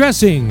Matthew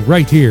Dressing,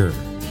 right here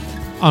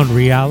on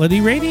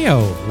Reality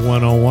Radio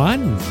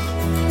 101.